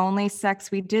 The only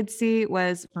sex we did see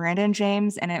was Miranda and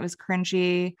James, and it was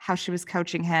cringy how she was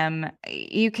coaching him.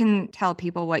 You can tell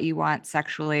people what you want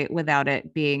sexually without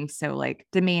it being so like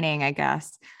demeaning, I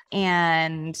guess.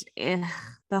 And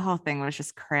the whole thing was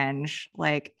just cringe.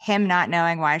 Like him not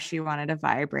knowing why she wanted a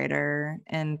vibrator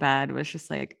in bed was just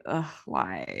like, ugh,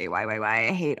 why?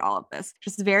 I hate all of this.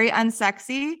 Just very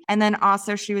unsexy. And then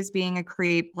also she was being a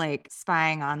creep, like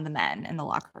spying on the men in the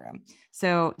locker room.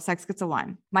 So sex gets a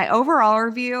 1. My overall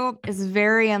review is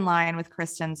very in line with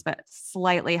Kristin's, but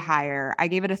slightly higher. I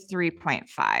gave it a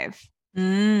 3.5.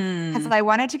 Because I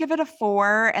wanted to give it a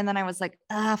 4, and then I was like,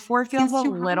 4 feels a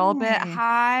little bit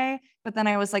high, but then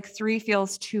I was like 3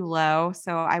 feels too low,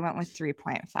 so I went with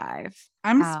 3.5.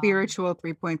 I'm spiritual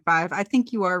 3.5. I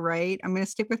think you are right. I'm going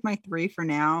to stick with my 3 for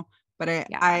now, but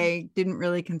I didn't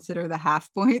really consider the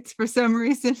half points for some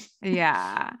reason.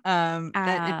 Yeah.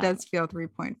 That it does feel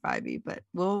 3.5-y, but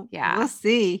we'll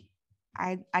see.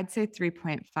 I'd say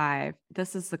 3.5.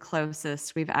 This is the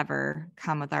closest we've ever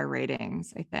come with our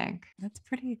ratings, I think. That's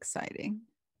pretty exciting.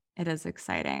 It is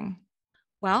exciting.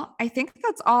 Well, I think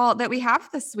that's all that we have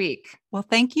this week. Well,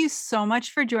 thank you so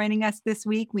much for joining us this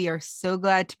week. We are so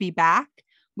glad to be back.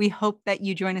 We hope that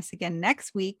you join us again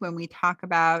next week when we talk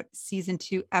about season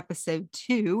 2, episode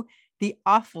 2, The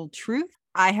Awful Truth.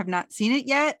 I have not seen it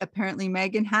yet. Apparently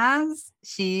Meaghan has.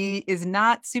 She is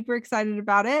not super excited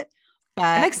about it. But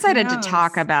I'm excited to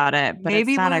talk about it, but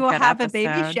maybe it's not we will have episode.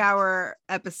 A baby shower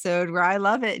episode where I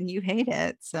love it and you hate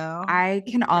it. So I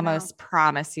can almost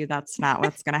promise you that's not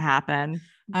what's going to happen.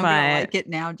 I'm going to but like it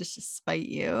now just to spite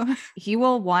you. he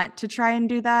will want to try and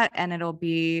do that. And it'll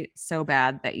be so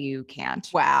bad that you can't.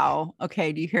 Wow.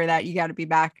 Okay. Do you hear that? You got to be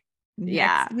back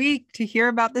Yeah. next week to hear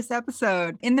about this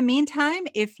episode. In the meantime,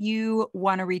 if you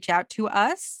want to reach out to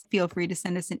us, feel free to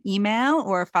send us an email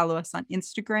or follow us on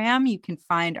Instagram. You can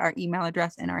find our email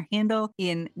address and our handle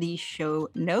in the show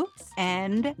notes.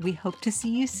 And we hope to see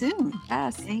you soon.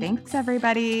 Yes. Thanks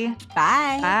everybody.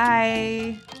 Bye.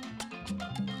 Bye.